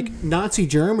enough, like Nazi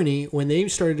Germany, when they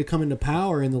started to come into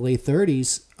power in the late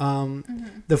 30s,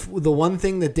 the one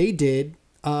thing that they did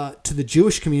to the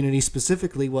Jewish community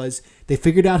specifically was they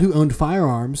figured out who owned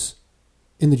firearms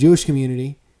in the Jewish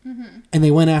community, and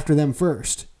they went after them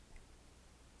first.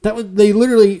 They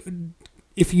literally,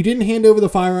 if you didn't hand over the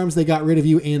firearms, they got rid of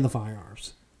you and the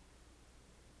firearms.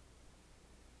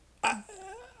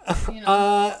 You know.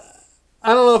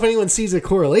 I don't know if anyone sees a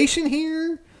correlation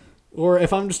here, or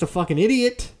if I'm just a fucking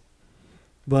idiot,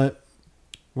 but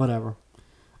whatever.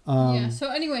 So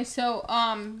anyway,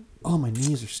 oh, my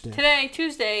knees are stiff. Today,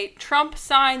 Tuesday, Trump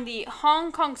signed the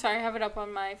Hong Kong. Sorry, I have it up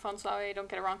on my phone so I don't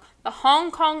get it wrong. The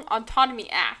Hong Kong Autonomy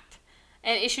Act,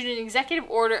 and issued an executive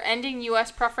order ending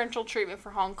U.S. preferential treatment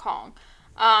for Hong Kong.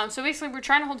 So basically, we're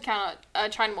trying to hold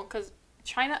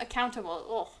China accountable.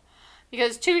 Ugh.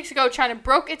 Because 2 weeks ago, China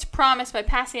broke its promise by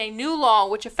passing a new law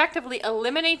which effectively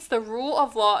eliminates the rule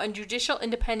of law and judicial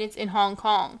independence in Hong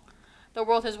Kong. The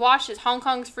world has watched as Hong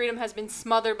Kong's freedom has been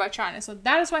smothered by China. So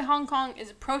that is why Hong Kong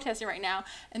is protesting right now.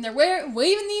 And they're waving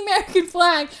the American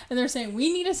flag. And they're saying,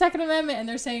 we need a Second Amendment. And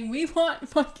they're saying, we want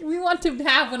to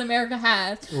have what America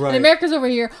has. Right. And America's over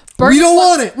here. We don't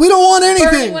want it. We don't want anything.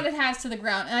 Burning what it has to the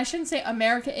ground. And I shouldn't say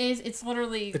America is. It's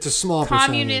literally... It's a small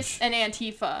communists percentage. And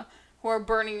Antifa. Who are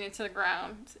burning it to the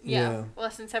ground. Yeah.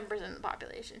 Less than 7% of the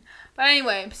population. But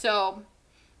anyway, so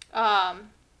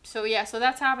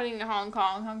that's happening in Hong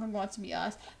Kong. Hong Kong wants to be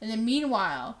us. And then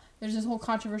meanwhile, there's this whole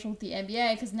controversial with the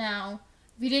NBA, because now,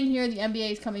 if you didn't hear, the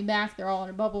NBA is coming back. They're all in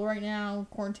a bubble right now,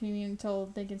 quarantining until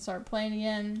they can start playing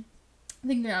again. I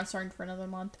think they're not starting for another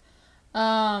month.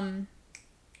 And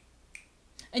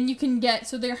you can get,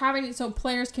 so they're having it so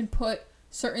players can put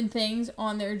certain things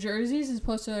on their jerseys as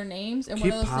opposed to their names. And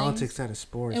keep one of those politics out of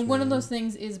sports. And one of those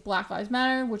things is Black Lives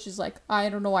Matter, which is like, I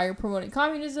don't know why you're promoting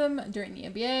communism during the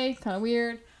NBA. Kind of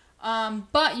weird.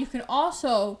 But you can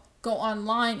also go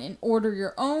online and order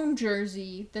your own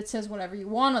jersey that says whatever you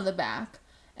want on the back.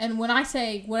 And when I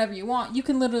say whatever you want, you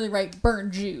can literally write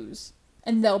 "Burn Jews,"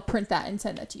 and they'll print that and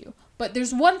send that to you. But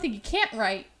there's one thing you can't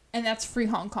write, and that's "Free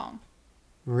Hong Kong."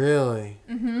 Really?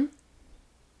 Mm-hmm.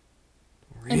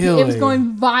 Really? And it was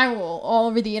going viral all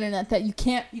over the internet that you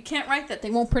can't write that.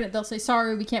 They won't print it. They'll say,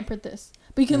 sorry, we can't print this.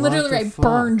 But you can literally write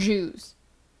 "Burn Jews."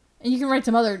 And you can write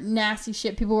some other nasty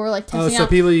shit. People were like testing out.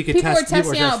 People you could people test. Were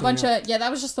testing out a bunch of. Yeah, that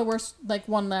was just the worst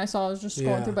one that I saw. I was just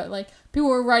scrolling through. But like people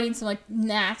were writing some like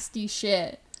nasty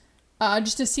shit.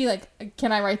 Just to see like,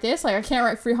 can I write this? Like I can't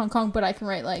write "Free Hong Kong," but I can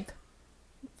write like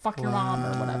 "Fuck your mom"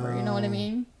 or whatever. You know what I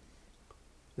mean?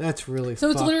 That's really so.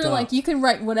 It's literally like you can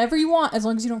write whatever you want as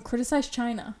long as you don't criticize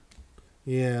China.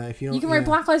 Yeah, if you don't, you can write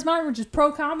Black Lives Matter, which is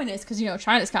pro-communist because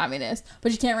China's communist,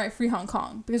 but you can't write "Free Hong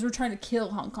Kong" because we're trying to kill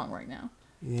Hong Kong right now.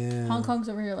 Yeah, Hong Kong's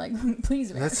over here like,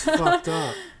 please, man. That's fucked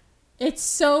up. It's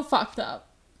so fucked up.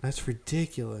 That's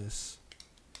ridiculous.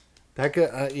 That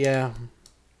could, yeah.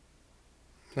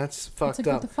 That's fucked up.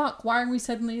 What the fuck? Why are we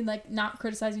suddenly like not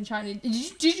criticizing China?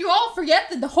 Did you all forget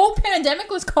that the whole pandemic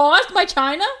was caused by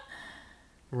China?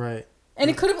 Right. And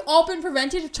it could have all been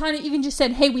prevented if China even just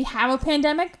said, hey, we have a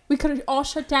pandemic. We could have all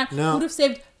shut down. No. It would have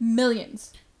saved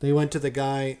millions. They went to the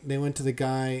guy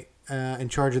in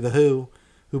charge of the WHO,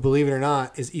 who, believe it or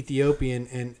not, is Ethiopian.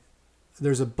 And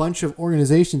there's a bunch of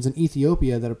organizations in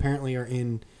Ethiopia that apparently are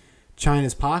in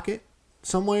China's pocket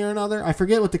some way or another. I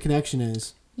forget what the connection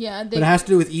is. Yeah. But it has to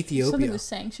do with Ethiopia. Something with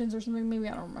sanctions or something. Maybe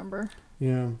I don't remember.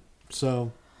 Yeah.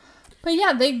 So... But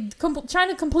yeah,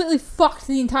 China completely fucked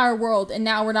the entire world, and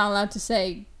now we're not allowed to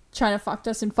say China fucked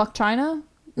us and fuck China?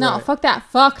 No, right. Fuck that.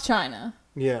 Fuck China.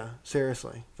 Yeah,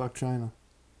 seriously. Fuck China.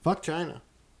 Fuck China.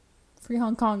 Free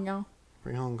Hong Kong, y'all.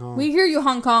 Free Hong Kong. We hear you,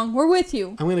 Hong Kong. We're with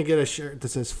you. I'm going to get a shirt that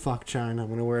says fuck China. I'm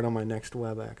going to wear it on my next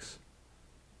WebEx.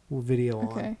 Video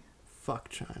on. Fuck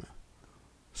China.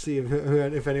 See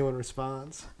if anyone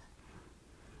responds.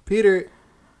 Peter,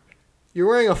 you're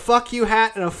wearing a fuck you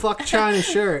hat and a fuck China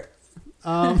shirt.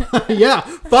 Yeah,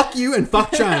 fuck you and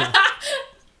fuck China.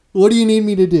 What do you need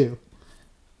me to do?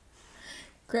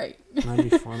 Great.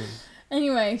 That'd be funny.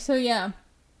 Anyway, so yeah.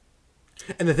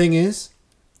 And the thing is,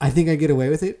 I think I get away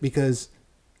with it because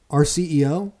our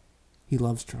CEO, he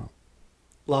loves Trump.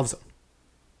 Loves him.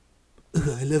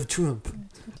 Ugh, I love Trump.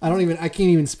 I can't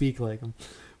even speak like him.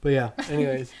 But yeah,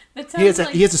 anyways. he has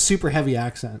a super heavy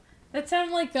accent. That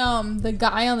sounded like the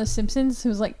guy on The Simpsons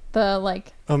who's like the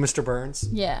like. Oh, Mr. Burns?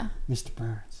 Yeah. Mr.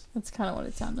 Burns. That's kind of what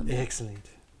it sounded like. Excellent.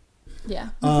 Yeah.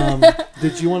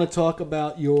 Did you want to talk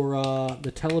about your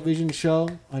the television show?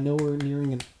 I know we're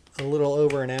nearing a little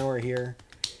over an hour here.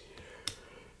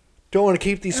 Don't want to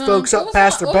keep these folks up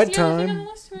past their bedtime.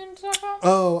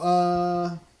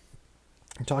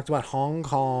 We talked about Hong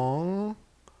Kong.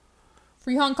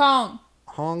 Free Hong Kong.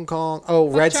 Hong Kong. Oh,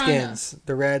 fuck Redskins. China.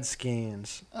 The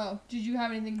Redskins. Oh, did you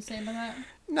have anything to say about that?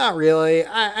 Not really.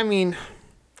 I mean...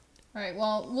 All right,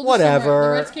 well, we'll whatever.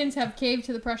 The Redskins have caved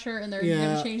to the pressure, and they're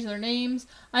going to change their names.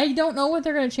 I don't know what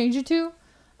they're going to change it to,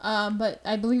 but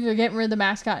I believe they're getting rid of the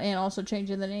mascot and also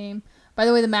changing the name. By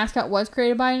the way, the mascot was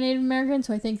created by a Native American,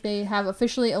 so I think they have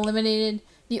officially eliminated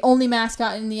the only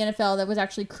mascot in the NFL that was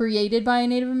actually created by a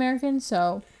Native American.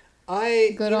 So,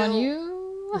 good on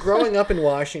you. Growing up in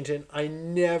Washington, I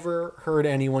never heard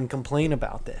anyone complain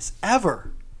about this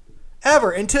ever.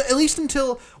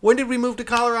 Until when did we move to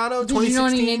Colorado? 2016. Did you know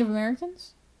any Native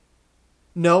Americans?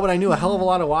 No, but I knew a hell of a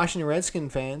lot of Washington Redskin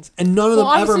fans, and none of them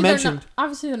ever mentioned.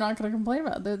 Obviously, they're not going to complain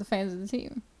about it. They're the fans of the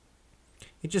team.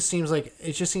 It just seems like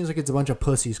it's a bunch of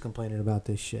pussies complaining about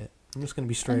this shit. I'm just going to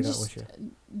be straight up with you.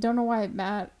 Don't know why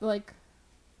Matt like.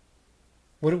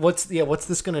 What's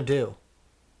this going to do?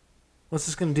 What's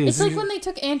this going to do? It's like when they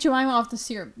took Aunt Jemima off the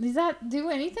syrup. Does that do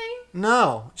anything?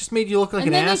 No, it just made you look like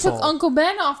an asshole. And then they took Uncle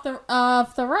Ben off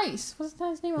the rice. What's that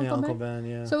his name? Uncle Ben.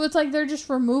 Yeah. So it's like they're just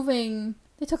removing.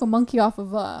 They took a monkey off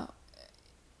of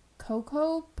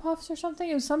Cocoa Puffs or something.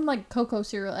 It was some like cocoa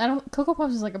cereal. Cocoa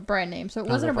Puffs is like a brand name, so it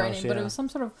wasn't a brand name, but it was some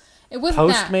sort of. It wasn't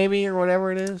Toast that. Maybe or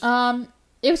whatever it is.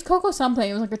 It was Cocoa something.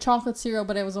 It was like a chocolate cereal,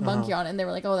 but it was a monkey on it. And they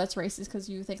were like, "Oh, that's racist because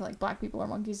you think like black people are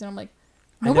monkeys." And I'm like.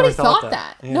 Nobody thought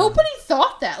that. Yeah. Nobody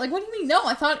thought that. Like, what do you mean? No,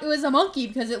 I thought it was a monkey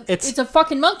because it's a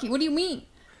fucking monkey. What do you mean?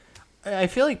 I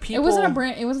feel like people... It wasn't a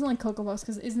brand... It wasn't like Cocoa Puffs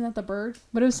because isn't that the bird?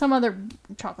 But it was some other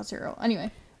chocolate cereal.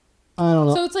 Anyway. I don't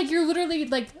know. So it's like you're literally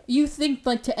like... You think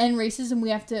like to end racism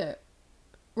we have to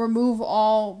remove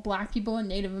all black people and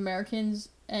Native Americans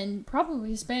and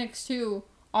probably Hispanics too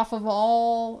off of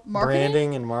all marketing.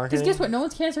 Branding and marketing. Because guess what? No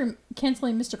one's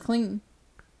canceling Mr. Clean.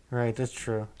 Right, that's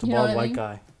true. It's a bald white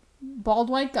guy. Bald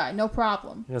white guy, no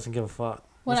problem. He doesn't give a fuck.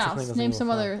 What else? Name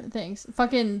some other things.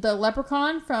 Fucking the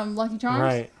leprechaun from Lucky Charms.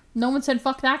 Right. No one said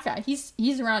fuck that guy.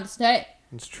 He's around to stay.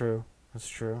 It's true. That's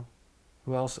true.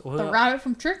 Who else? Rabbit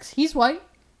from Tricks. He's white.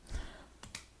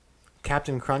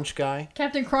 Captain Crunch guy.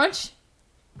 Captain Crunch.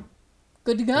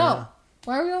 Good to go. Yeah.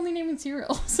 Why are we only naming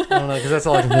cereals? I don't know, because that's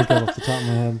all I can think of off the top of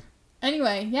my head.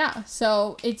 Anyway, yeah.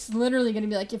 So it's literally going to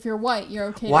be like, if you're white, you're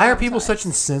okay. Why are people such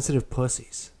insensitive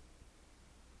pussies?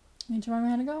 Aunt Jemima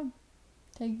had to go.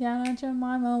 Take down Aunt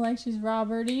Jemima like she's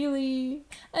Robert E. Lee.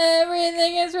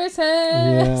 Everything is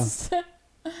racist. Yeah,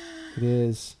 it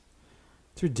is.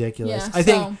 It's ridiculous.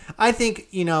 Yeah, I think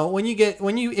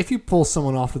if you pull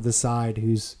someone off to the side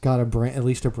who's got at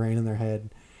least a brain in their head,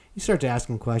 you start to ask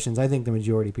them questions. I think the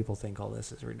majority of people think all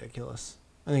this is ridiculous.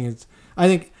 I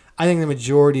think the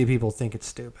majority of people think it's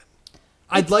stupid.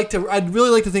 I'd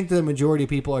really like to think that the majority of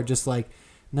people are just like,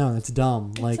 no, that's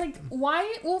dumb. It's like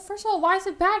why? Well, first of all, why is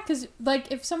it bad? Because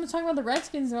like, if someone's talking about the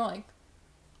Redskins, they're like,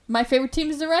 "My favorite team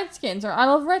is the Redskins," or "I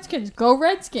love Redskins. Go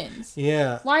Redskins."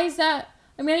 Yeah. Why is that?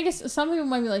 I mean, I guess some people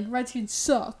might be like, "Redskins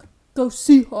suck. Go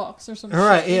Seahawks," or something. All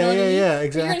right. Yeah. Exactly.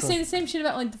 But you're gonna say the same shit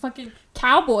about like the fucking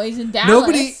Cowboys in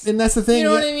Dallas. And that's the thing. You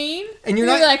know what I mean? And you're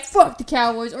gonna be like, "Fuck the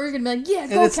Cowboys," or you're gonna be like, "Yeah,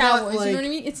 go Cowboys." You know what I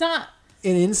mean? It's not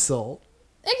an insult.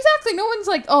 Exactly. No one's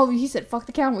like, oh, he said fuck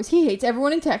the Cowboys. He hates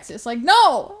everyone in Texas. Like,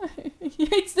 no. He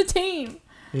hates the team.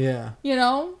 Yeah. You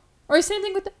know? Or the same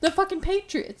thing with the fucking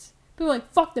Patriots. People are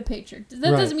like, fuck the Patriots. That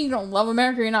doesn't mean you don't love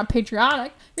America or you're not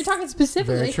patriotic. You're talking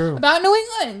specifically about New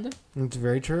England. It's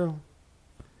very true.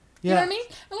 Yeah. You know what I mean?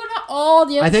 And what about all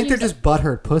the other I think they're just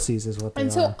butthurt pussies is what they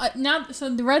are. And so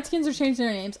the Redskins are changing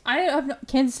their names. I have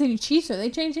Kansas City Chiefs, are they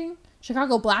changing?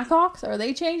 Chicago Blackhawks, are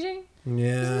they changing?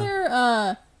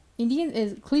 Yeah. Isn't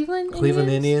there Cleveland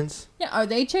Indians? Yeah, are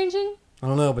they changing? I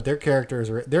don't know, but their character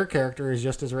is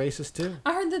just as racist too.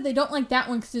 I heard that they don't like that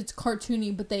one because it's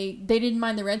cartoony, but they didn't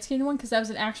mind the Redskin one because that was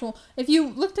an actual. If you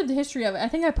looked at the history of it, I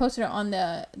think I posted it on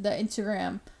the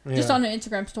Instagram, just on an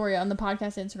Instagram story on the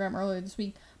podcast Instagram earlier this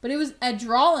week. But it was a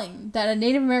drawing that a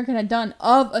Native American had done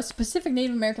of a specific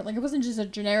Native American. Like, it wasn't just a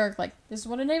generic like this is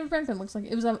what a Native American looks like.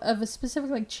 It was of a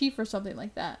specific like chief or something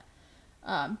like that,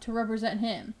 to represent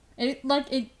him. And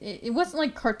it wasn't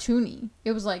like cartoony.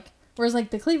 It was like, whereas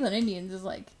like the Cleveland Indians is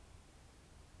like,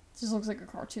 it just looks like a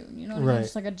cartoon. You know what I mean?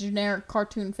 Just like a generic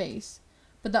cartoon face.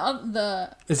 But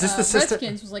the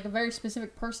Redskins was like a very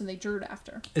specific person they drew it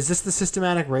after. Is this the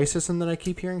systematic racism that I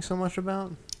keep hearing so much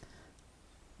about?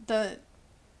 The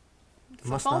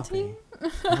football team?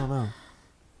 I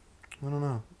don't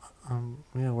know.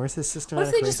 Yeah, where's this systematic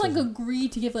racism? What if they just like agree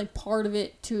to give like part of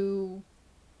it to,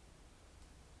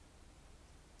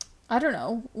 I don't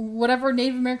know, whatever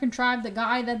Native American tribe the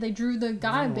guy that they drew the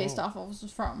guy based off of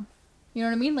was from? You know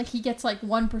what I mean? Like, he gets, like,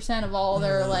 1% of all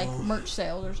their, like, merch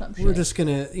sales or some shit. We're just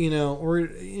gonna, we're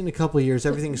in a couple of years,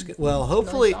 everything's, well,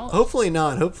 hopefully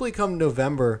not. Hopefully come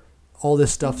November, all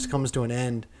this stuff comes to an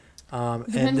end.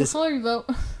 Depends what color you vote.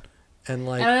 And,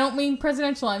 like... And I don't mean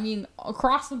presidential, I mean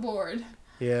across the board.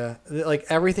 Yeah. Like,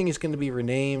 everything is going to be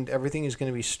renamed. Everything is going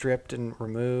to be stripped and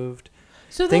removed.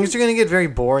 So things are going to get very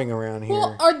boring around here.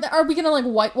 Well, are we going to, like,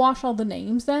 whitewash all the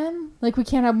names, then? Like, we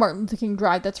can't have Martin Luther King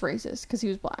Drive, that's racist, because he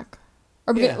was black.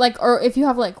 Or, or if you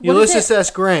have, like... Ulysses S.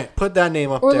 Grant. Put that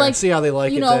name up there and see how they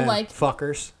like it then. Like,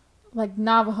 fuckers. Like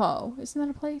Navajo. Isn't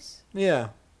that a place? Yeah.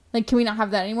 Like, can we not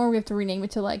have that anymore? We have to rename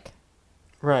it to, like...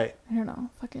 Right. I don't know.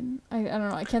 Fucking... I don't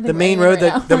know. I can't think the main road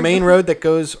that the main road that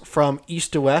goes from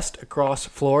east to west across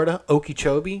Florida,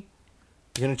 Okeechobee.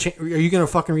 Are you gonna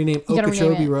fucking rename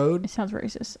Okeechobee Road? It sounds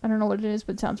racist. I don't know what it is,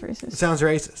 but it sounds racist. It sounds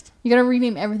racist. You gotta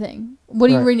rename everything. What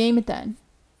do you rename it then?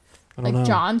 I don't know.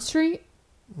 John Street?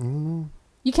 Mm.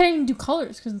 You can't even do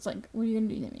colors because it's like, what are you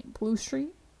gonna do? Blue Street,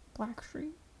 Black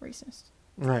Street, racist.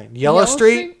 Right. Yellow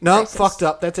Street? No, fucked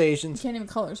up. That's Asians. You can't even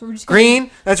colors. So we're just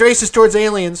green? That's racist towards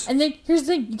aliens. And then here's the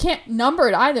thing: you can't number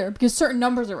it either because certain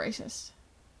numbers are racist.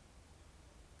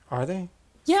 Are they?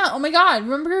 Yeah. Oh my God!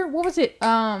 Remember what was it?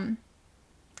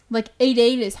 Like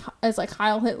 88 is like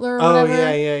Heil Hitler or whatever.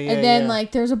 Yeah. And then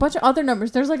like there's a bunch of other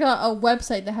numbers. There's like a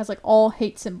website that has like all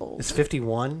hate symbols. It's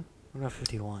 51. What about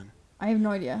 51? I have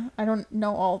no idea. I don't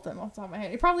know all of them off the top of my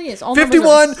head. It probably is. All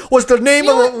 51 was the name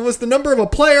was the number of a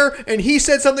player, and he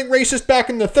said something racist back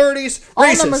in the 30s.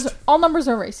 Racist. All numbers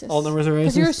are racist. All numbers are racist.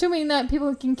 Because you're assuming that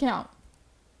people can count.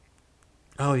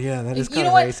 Oh yeah, that is kind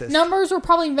of racist. Numbers were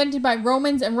probably invented by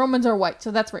Romans, and Romans are white, so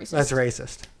that's racist. That's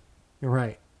racist. You're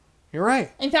right. You're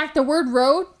right. In fact, the word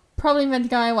road probably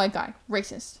invented by a white guy.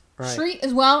 Racist. Right. Street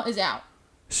as well is out.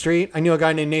 Street. I knew a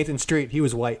guy named Nathan Street. He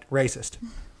was white. Racist.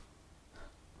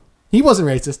 He wasn't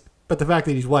racist, but the fact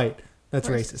that he's white, that's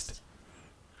racist.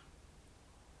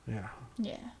 Yeah.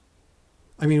 Yeah.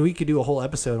 I mean, we could do a whole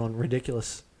episode on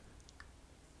ridiculous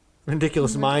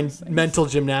mental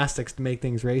gymnastics to make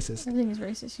things racist. Everything is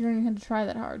racist. You don't even have to try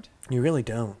that hard. You really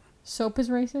don't. Soap is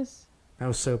racist. That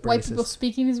was soap racist. White people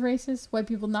speaking is racist. White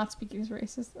people not speaking is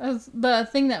racist. That's the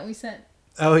thing that we said.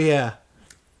 Oh, yeah.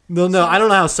 No, I don't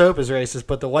know how soap is racist,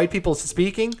 but the white people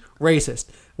speaking, racist.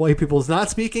 White people's not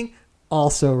speaking,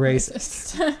 also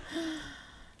racist.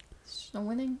 There's no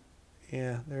winning.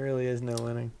 Yeah, there really is no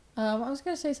winning. I was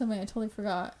going to say something I totally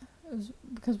forgot. It was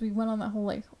because we went on that whole,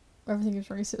 like, everything is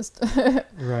racist.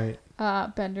 Right.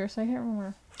 Bender, so I can't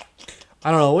remember. I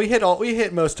don't know. We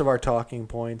hit most of our talking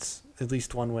points, at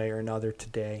least one way or another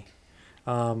today.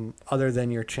 Other than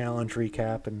your challenge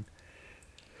recap and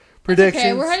predictions.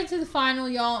 Okay, we're headed to the final,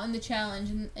 y'all, in the challenge,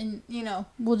 and you know,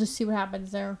 we'll just see what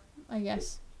happens there, I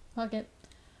guess. Fuck it.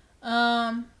 What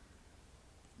are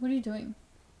you doing?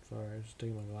 Sorry, I was just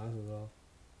taking my glasses off.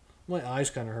 My eyes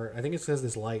kind of hurt. I think it's because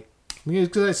this light. I think it's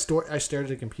because I stared at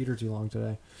the computer too long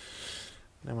today.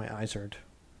 Now my eyes hurt.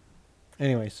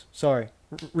 Anyways, sorry.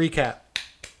 Recap.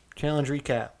 Challenge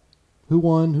recap. Who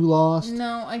won? Who lost?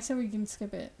 No, I said we can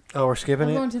skip it. Oh, we're skipping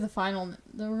it? We're going to the final.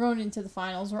 We're going into the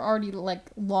finals. We're already like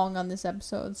long on this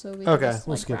episode, so we okay,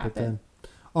 we'll skip it then.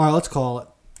 All right, let's call it.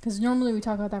 Because normally we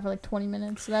talk about that for like 20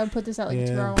 minutes, so that would put this at like a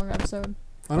 2-hour-long episode.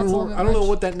 I don't know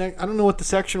what that I don't know what the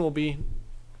section will be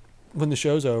when the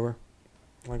show's over.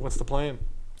 Like, what's the plan?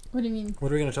 What do you mean?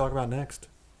 What are we going to talk about next?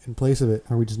 In place of it,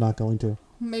 are we just not going to?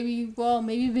 Maybe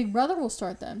Big Brother will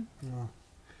start then.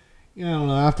 Yeah, I don't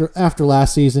know. After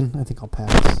last season, I think I'll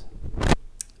pass.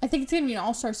 I think it's going to be an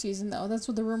all-star season, though. That's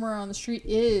what the rumor on the street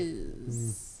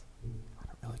is. I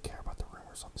don't really care about the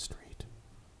rumors on the street.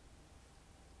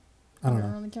 I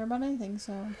don't really care about anything,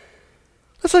 so...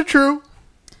 That's not true.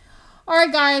 All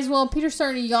right, guys. Well, Peter's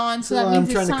starting to yawn, so that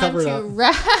means it's time to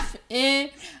wrap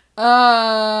it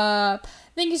up.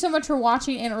 Thank you so much for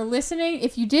watching and or listening.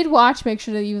 If you did watch, make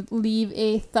sure that you leave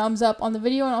a thumbs up on the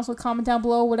video and also comment down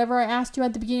below whatever I asked you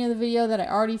at the beginning of the video that I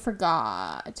already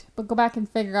forgot. But go back and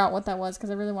figure out what that was because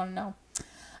I really want to know.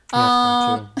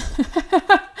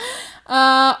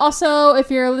 Also,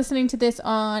 if you're listening to this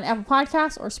on Apple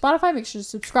Podcasts or Spotify, make sure to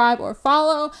subscribe or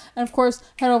follow. And of course,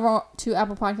 head over to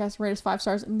Apple Podcasts, rate us 5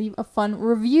 stars, and leave a fun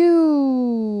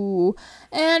review.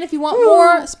 And if you want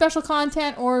more special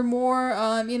content or more,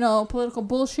 political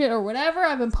bullshit or whatever,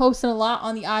 I've been posting a lot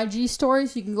on the IG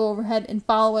stories. So you can go ahead and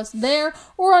follow us there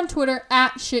or on Twitter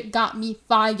at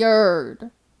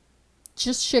shitgotmefired.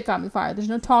 Just shit got me fired. There's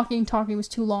no talking. Talking was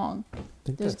too long.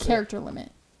 There's a character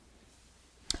limit.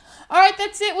 All right,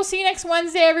 that's it. We'll see you next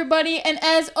Wednesday, everybody. And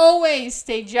as always,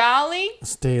 stay jolly.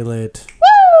 Stay lit.